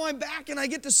 and now I'm back and I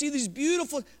get to see these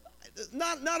beautiful,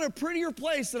 not a prettier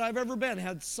place that I've ever been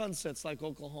had sunsets like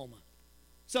Oklahoma.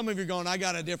 Some of you are going, I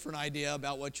got a different idea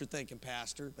about what you're thinking,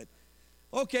 Pastor, but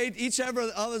okay, each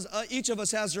of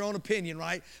us has their own opinion,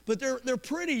 right? But they're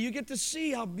pretty. You get to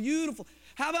see how beautiful.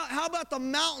 How about the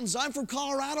mountains? I'm from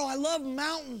Colorado. I love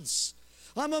mountains.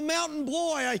 I'm a mountain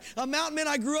boy. A mountain man.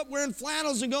 I grew up wearing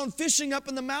flannels and going fishing up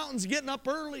in the mountains, getting up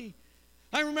early.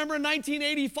 I remember in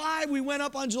 1985, we went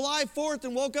up on July 4th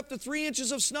and woke up to 3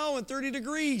 inches of snow and 30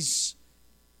 degrees.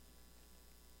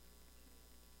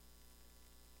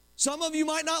 Some of you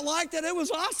might not like that. It was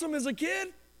awesome as a kid.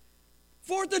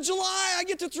 4th of July, I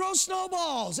get to throw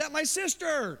snowballs at my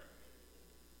sister.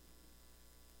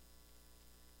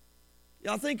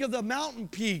 Y'all think of the mountain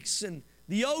peaks and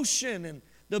the ocean and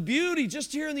the beauty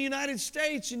just here in the United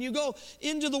States, and you go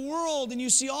into the world and you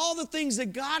see all the things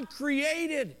that God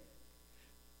created.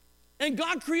 And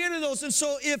God created those. And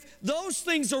so if those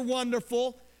things are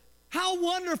wonderful, how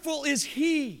wonderful is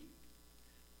He?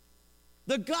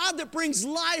 The God that brings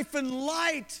life and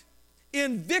light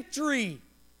in victory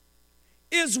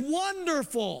is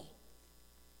wonderful.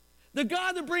 The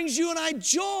God that brings you and I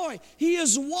joy, He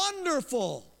is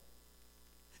wonderful.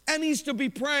 And He's to be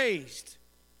praised.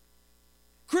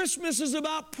 Christmas is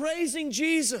about praising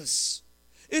Jesus.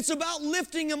 It's about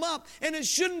lifting Him up. And it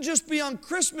shouldn't just be on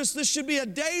Christmas. This should be a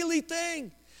daily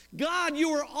thing. God, you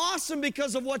are awesome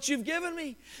because of what you've given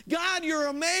me. God, you're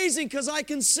amazing because I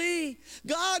can see.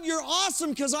 God, you're awesome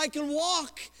because I can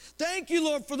walk. Thank you,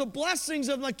 Lord, for the blessings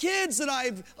of my kids that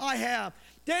I have.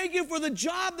 Thank you for the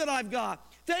job that I've got.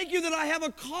 Thank you that I have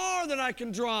a car that I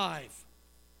can drive.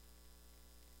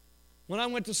 When I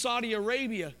went to Saudi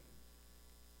Arabia,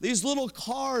 these little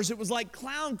cars, it was like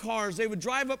clown cars. They would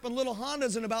drive up in little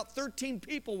Hondas and about 13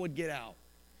 people would get out.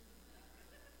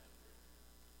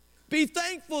 Be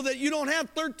thankful that you don't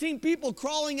have 13 people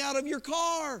crawling out of your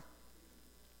car.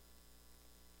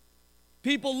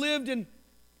 People lived in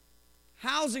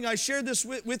housing. I shared this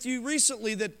with you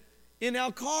recently that in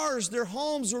our cars, their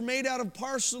homes were made out of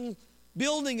partial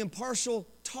building and partial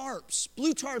tarps,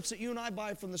 blue tarps that you and I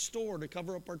buy from the store to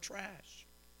cover up our trash.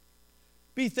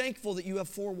 Be thankful that you have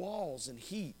 4 walls and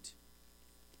heat.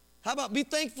 How about be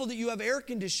thankful that you have air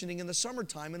conditioning in the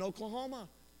summertime in Oklahoma?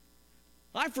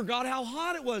 I forgot how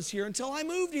hot it was here until I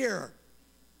moved here.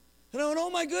 And I went, oh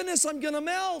my goodness, I'm going to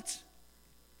melt.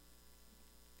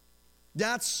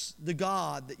 That's the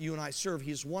God that you and I serve.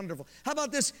 He is wonderful. How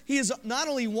about this? He is not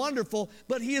only wonderful,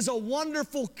 but He is a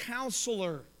wonderful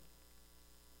counselor.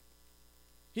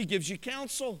 He gives you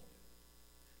counsel.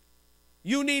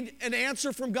 You need an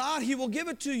answer from God, He will give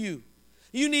it to you.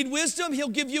 You need wisdom, He'll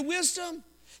give you wisdom.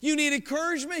 You need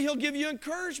encouragement, He'll give you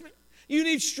encouragement. You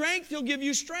need strength, He'll give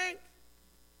you strength.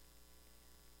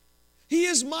 He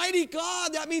is mighty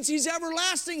God. That means He's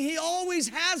everlasting. He always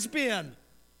has been.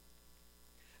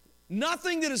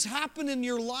 Nothing that has happened in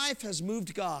your life has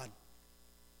moved God.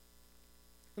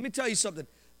 Let me tell you something.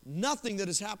 Nothing that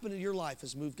has happened in your life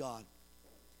has moved God.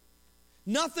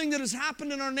 Nothing that has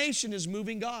happened in our nation is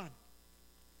moving God.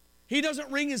 He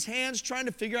doesn't wring His hands trying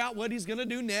to figure out what He's going to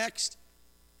do next.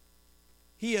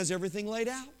 He has everything laid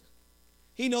out.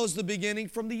 He knows the beginning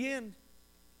from the end.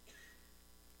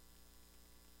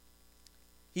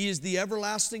 He is the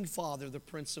everlasting Father, the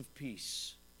Prince of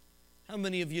Peace. How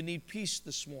many of you need peace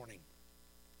this morning?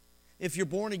 If you're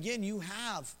born again, you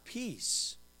have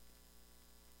peace.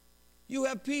 You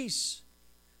have peace.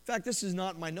 In fact, this is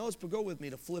not in my notes, but go with me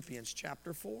to Philippians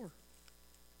chapter 4.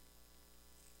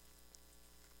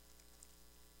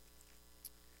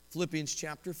 Philippians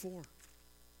chapter 4.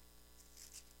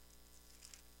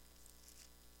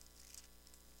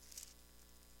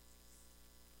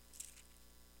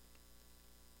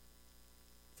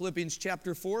 Philippians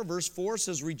chapter 4, verse 4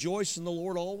 says, rejoice in the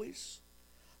Lord always.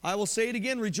 I will say it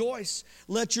again, rejoice.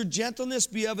 Let your gentleness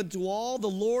be evident to all. The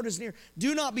Lord is near.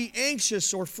 Do not be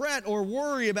anxious or fret or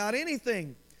worry about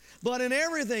anything, but in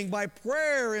everything, by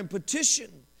prayer and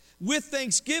petition, with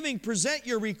thanksgiving, present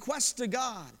your requests to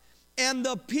God. And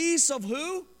the peace of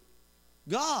who?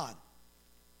 God,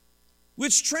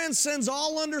 which transcends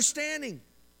all understanding,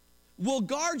 will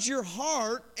guard your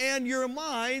heart and your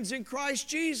minds in Christ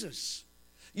Jesus.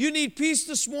 You need peace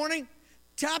this morning?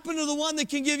 Tap into the one that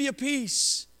can give you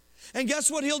peace. And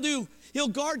guess what he'll do? He'll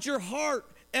guard your heart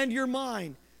and your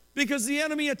mind. Because the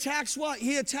enemy attacks what?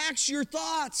 He attacks your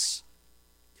thoughts.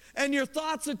 And your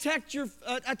thoughts attack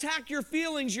your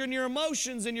feelings and your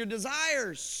emotions and your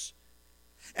desires.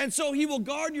 And so he will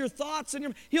guard your thoughts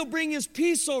and he'll bring his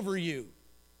peace over you.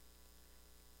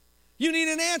 You need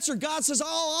an answer. God says,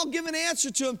 I'll give an answer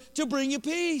to him to bring you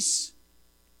peace.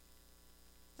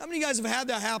 How many of you guys have had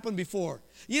that happen before?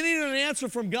 You needed an answer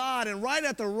from God, and right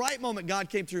at the right moment, God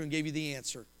came through and gave you the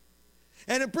answer.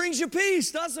 And it brings you peace,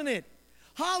 doesn't it?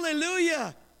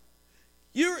 Hallelujah.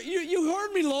 You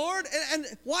heard me, Lord. And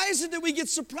why is it that we get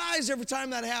surprised every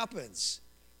time that happens?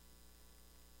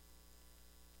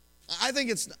 I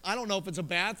don't know if it's a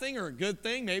bad thing or a good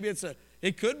thing. Maybe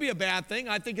it could be a bad thing.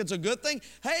 I think it's a good thing.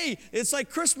 Hey, it's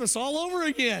like Christmas all over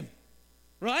again,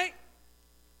 right?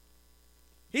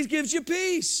 He gives you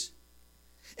peace.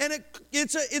 And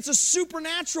it's a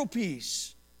supernatural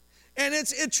peace. And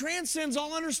it transcends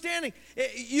all understanding.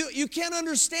 You can't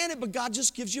understand it, but God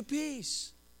just gives you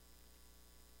peace.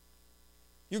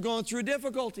 You're going through a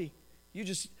difficulty.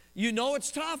 You know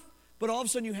it's tough, but all of a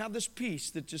sudden you have this peace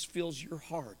that just fills your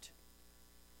heart.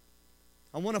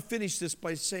 I want to finish this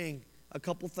by saying a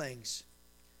couple things.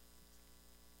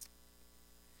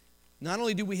 Not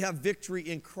only do we have victory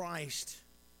in Christ,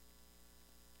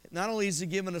 not only has He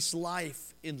given us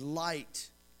life in light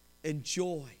and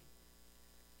joy,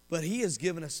 but He has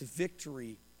given us a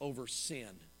victory over sin.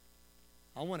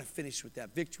 I want to finish with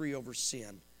that, victory over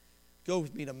sin. Go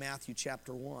with me to Matthew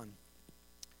chapter 1.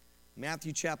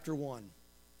 Matthew chapter 1,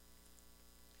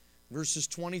 verses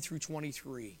 20 through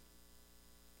 23.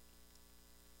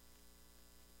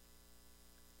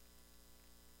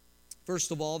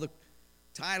 First of all, the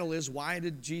title is, Why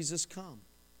Did Jesus Come?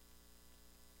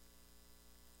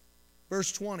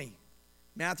 Verse 20,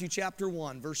 Matthew chapter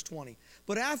 1, verse 20.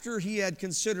 But after he had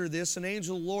considered this, an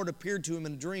angel of the Lord appeared to him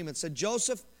in a dream and said,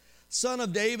 Joseph, son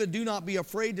of David, do not be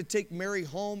afraid to take Mary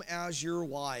home as your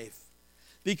wife,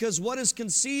 because what is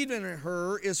conceived in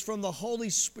her is from the Holy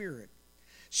Spirit.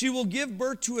 She will give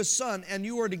birth to a son, and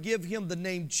you are to give him the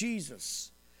name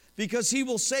Jesus, because he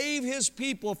will save his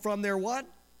people from their what?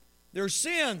 Their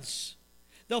sins.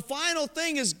 The final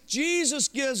thing is Jesus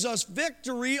gives us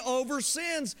victory over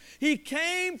sins. He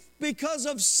came because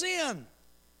of sin.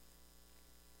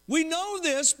 We know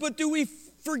this, but do we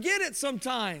forget it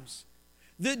sometimes?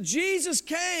 That Jesus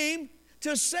came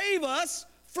to save us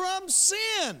from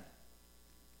sin. Have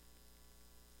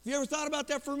you ever thought about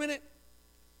that for a minute?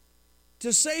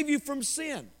 To save you from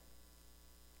sin.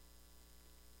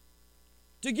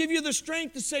 To give you the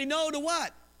strength to say no to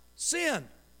what? Sin.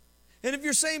 And if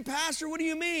you're saying, Pastor, what do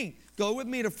you mean? Go with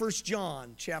me to 1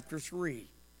 John chapter 3.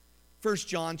 1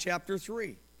 John chapter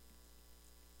 3.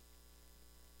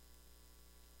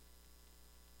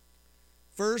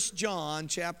 1 John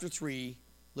chapter 3,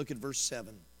 look at verse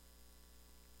 7.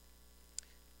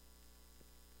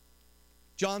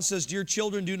 John says, Dear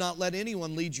children, do not let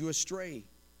anyone lead you astray.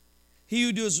 He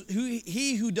who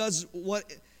does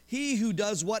what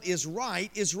is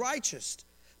right is righteous,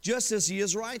 just as he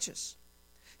is righteous.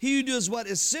 He who does what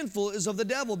is sinful is of the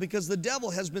devil, because the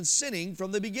devil has been sinning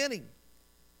from the beginning.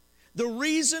 The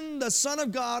reason the Son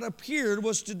of God appeared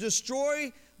was to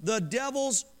destroy the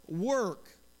devil's work.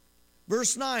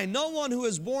 Verse 9, no one who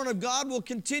is born of God will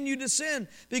continue to sin,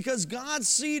 because God's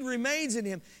seed remains in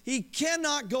him. He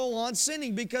cannot go on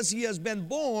sinning because he has been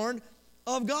born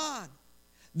of God.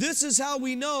 This is how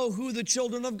we know who the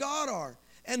children of God are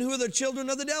and who the children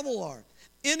of the devil are.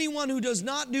 Anyone who does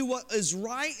not do what is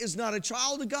right is not a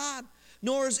child of God,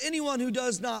 nor is anyone who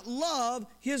does not love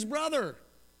his brother.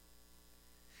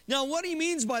 Now, what he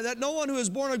means by that, no one who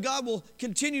is born of God will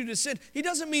continue to sin. He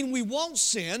doesn't mean we won't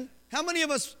sin. How many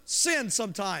of us sin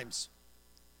sometimes?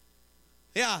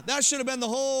 Yeah, that should have been the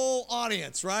whole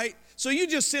audience, right? So you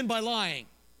just sin by lying.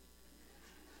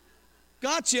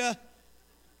 Gotcha.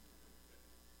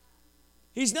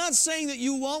 He's not saying that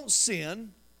you won't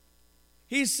sin.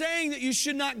 He's saying that you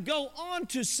should not go on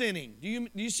to sinning. Do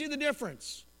you see the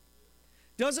difference?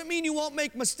 Doesn't mean you won't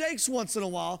make mistakes once in a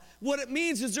while. What it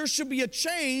means is there should be a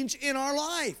change in our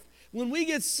life. When we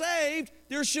get saved,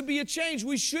 there should be a change.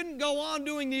 We shouldn't go on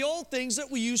doing the old things that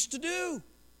we used to do,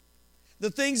 the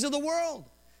things of the world.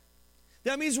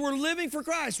 That means we're living for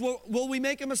Christ. Will we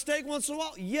make a mistake once in a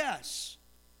while? Yes.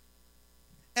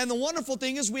 And the wonderful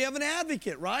thing is we have an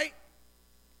advocate, right?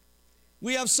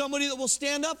 We have somebody that will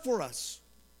stand up for us.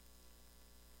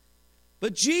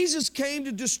 But Jesus came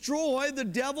to destroy the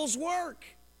devil's work.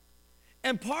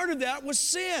 And part of that was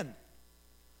sin.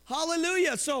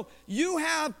 Hallelujah. So you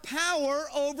have power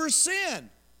over sin.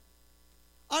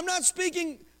 I'm not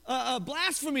speaking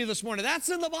blasphemy this morning. That's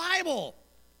in the Bible.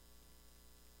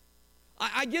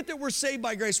 I get that we're saved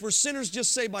by grace. We're sinners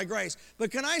just saved by grace.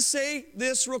 But can I say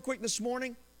this real quick this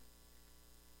morning?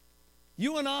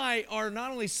 You and I are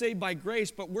not only saved by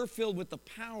grace, but we're filled with the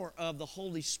power of the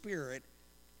Holy Spirit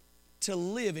to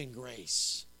live in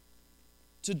grace,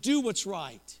 to do what's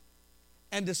right,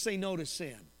 and to say no to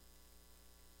sin.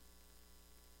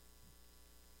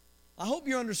 I hope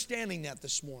you're understanding that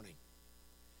this morning.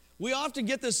 We often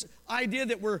get this idea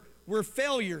that we're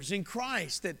failures in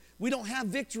Christ, that we don't have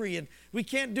victory and we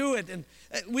can't do it. And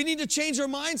we need to change our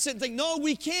mindset and think, no,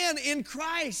 we can in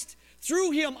Christ.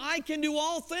 Through Him, I can do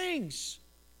all things.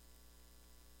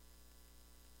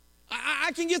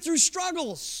 I can get through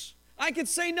struggles. I can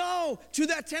say no to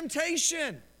that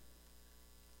temptation.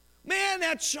 Man,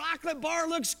 that chocolate bar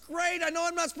looks great. I know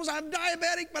I'm not supposed to have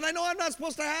diabetic, but I know I'm not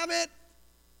supposed to have it.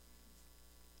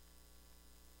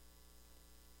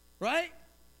 Right?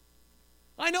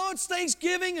 I know it's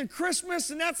Thanksgiving and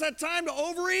Christmas, and that's that time to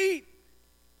overeat.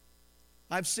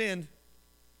 I've sinned.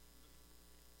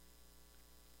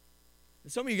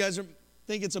 And some of you guys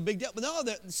think it's a big deal. But no,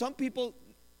 some people,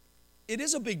 it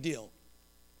is a big deal.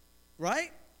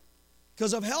 Right?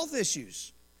 Because of health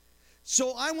issues.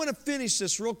 So I want to finish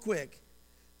this real quick.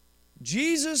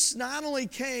 Jesus not only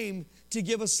came to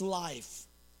give us life.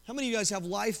 How many of you guys have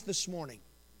life this morning?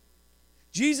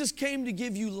 Jesus came to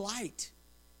give you light.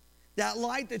 That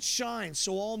light that shines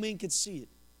so all men can see it.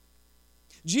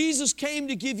 Jesus came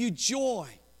to give you joy.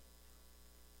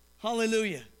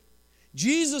 Hallelujah.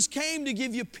 Jesus came to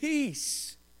give you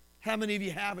peace. How many of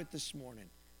you have it this morning?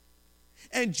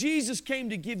 And Jesus came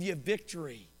to give you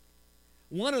victory.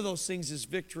 One of those things is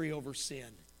victory over sin.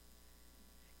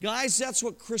 Guys, that's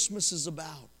what Christmas is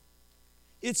about.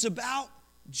 It's about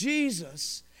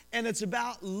Jesus, and it's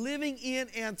about living in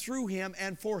and through Him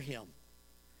and for Him.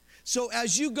 So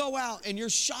as you go out and you're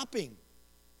shopping,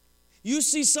 you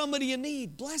see somebody in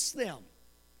need, bless them.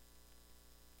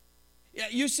 Yeah,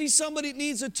 you see somebody that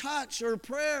needs a touch or a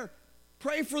prayer,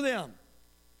 pray for them.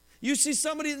 You see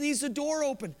somebody that needs a door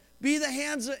open, be the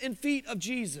hands and feet of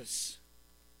Jesus.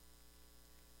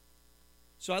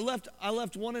 So I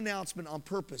left one announcement on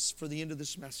purpose for the end of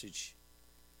this message.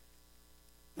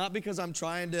 Not because I'm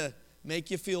trying to make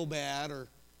you feel bad,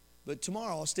 but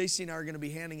tomorrow Stacy and I are going to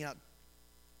be handing out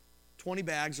 20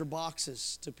 bags or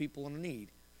boxes to people in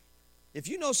need. If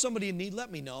you know somebody in need,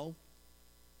 let me know.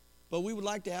 But we would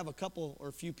like to have a couple or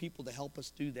a few people to help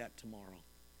us do that tomorrow.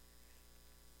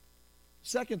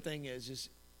 Second thing is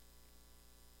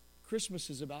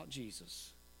Christmas is about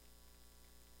Jesus.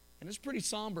 And it's pretty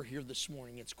somber here this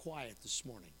morning. It's quiet this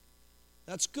morning.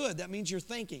 That's good. That means you're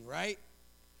thinking, right?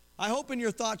 I hope in your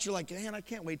thoughts you're like, man, I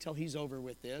can't wait till he's over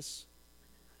with this.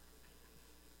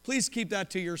 Please keep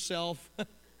that to yourself.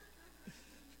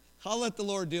 I'll let the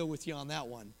Lord deal with you on that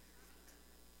one.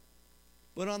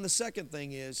 But on the second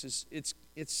thing is it's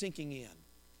sinking in.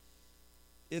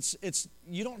 It's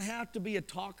you don't have to be a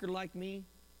talker like me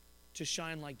to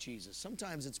shine like Jesus.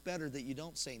 Sometimes it's better that you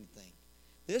don't say anything.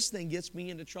 This thing gets me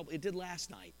into trouble. It did last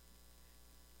night.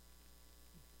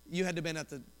 You had to have been at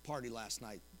the party last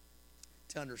night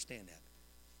to understand that.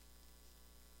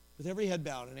 With every head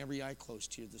bowed and every eye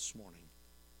closed to you this morning,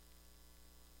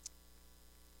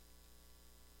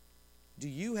 do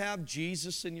you have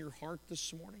Jesus in your heart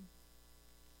this morning?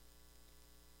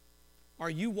 Are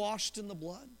you washed in the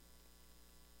blood?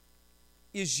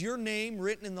 Is your name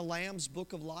written in the Lamb's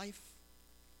book of life?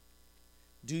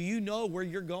 Do you know where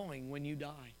you're going when you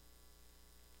die?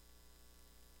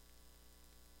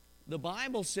 The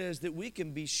Bible says that we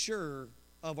can be sure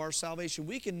of our salvation.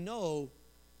 We can know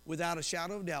without a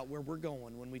shadow of doubt where we're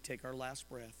going when we take our last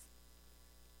breath.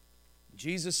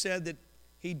 Jesus said that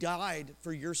He died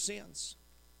for your sins.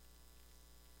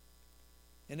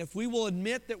 And if we will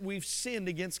admit that we've sinned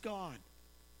against God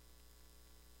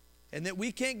and that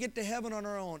we can't get to heaven on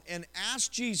our own and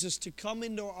ask Jesus to come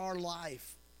into our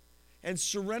life and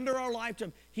surrender our life to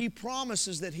Him, He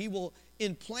promises that He will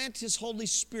implant His Holy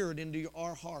Spirit into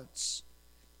our hearts.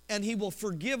 And He will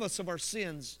forgive us of our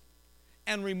sins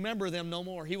and remember them no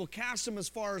more. He will cast them as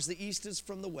far as the east is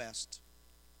from the west.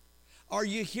 Are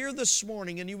you here this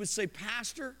morning and you would say,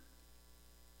 Pastor,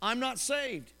 I'm not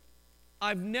saved.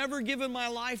 I've never given my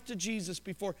life to Jesus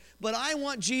before, but I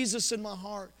want Jesus in my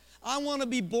heart. I want to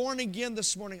be born again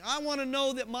this morning. I want to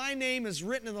know that my name is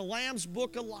written in the Lamb's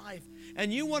Book of Life.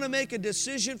 And you want to make a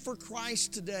decision for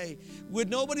Christ today. Would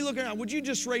nobody look around? Would you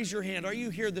just raise your hand? Are you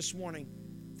here this morning?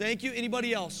 Thank you.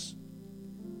 Anybody else?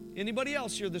 Anybody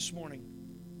else here this morning?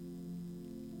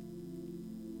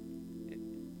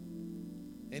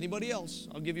 Anybody else?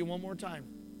 I'll give you one more time.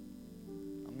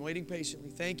 I'm waiting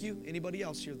patiently. Thank you. Anybody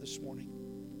else here this morning?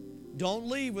 Don't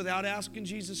leave without asking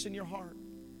Jesus in your heart.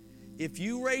 If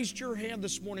you raised your hand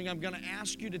this morning, I'm going to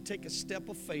ask you to take a step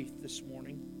of faith this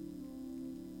morning.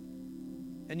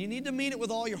 And you need to mean it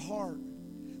with all your heart.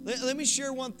 Let me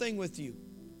share one thing with you.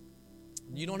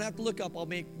 You don't have to look up. I'll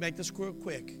make this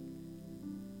quick.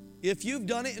 If you've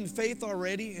done it in faith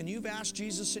already and you've asked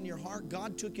Jesus in your heart,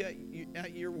 God took you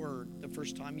at your word the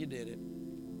first time you did it.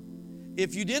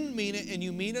 If you didn't mean it and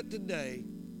you mean it today,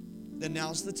 then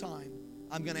now's the time.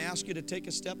 I'm going to ask you to take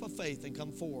a step of faith and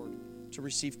come forward to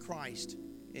receive Christ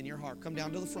in your heart. Come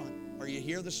down to the front. Are you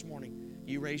here this morning?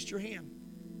 You raised your hand.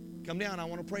 Come down. I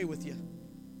want to pray with you.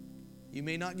 You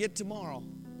may not get tomorrow.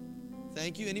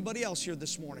 Thank you. Anybody else here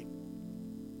this morning?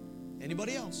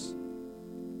 Anybody else?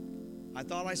 I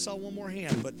thought I saw one more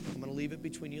hand, but I'm going to leave it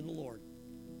between you and the Lord.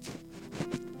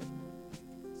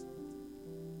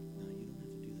 No, you don't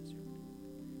have to do this.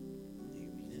 Do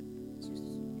you mean it? You really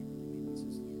mean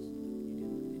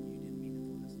it? You didn't mean it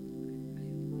the last time.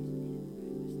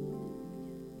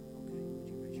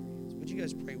 Okay, would you raise your hands? Would you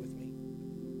guys pray with me?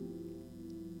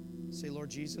 Say, Lord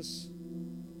Jesus,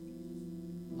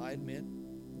 I admit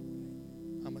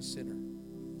I'm a sinner.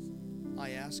 I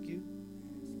ask you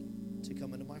to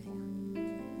come into my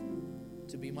heart,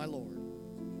 to be my Lord,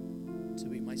 to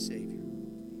be my Savior.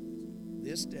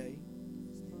 This day,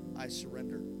 I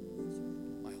surrender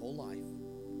my whole life,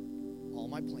 all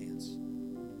my plans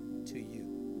to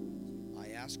you. I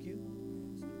ask you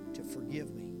to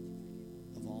forgive me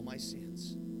of all my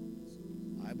sins.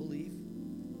 I believe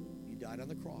you died on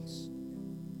the cross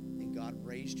and God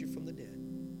raised you from the dead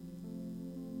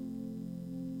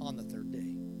on the third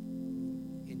day.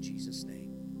 In Jesus' name,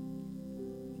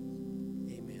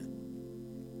 amen.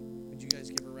 Would you guys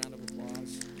give a round of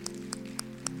applause?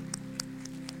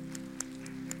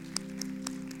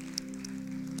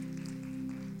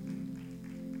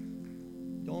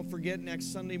 Don't forget,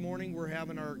 next Sunday morning, we're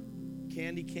having our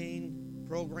candy cane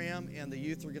program, and the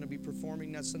youth are going to be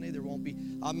performing next Sunday. I'm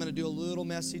going to do a little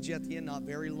message at the end, not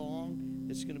very long.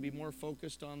 It's going to be more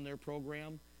focused on their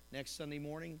program next Sunday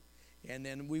morning. And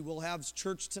then we will have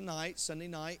church tonight, Sunday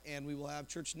night, and we will have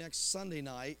church next Sunday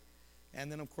night.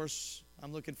 And then, of course,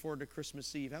 I'm looking forward to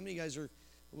Christmas Eve. How many of you guys are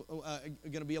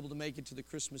going to be able to make it to the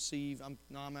Christmas Eve? I'm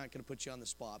not going to put you on the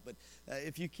spot, but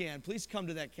if you can, please come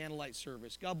to that candlelight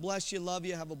service. God bless you, love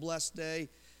you, have a blessed day.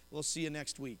 We'll see you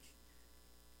next week.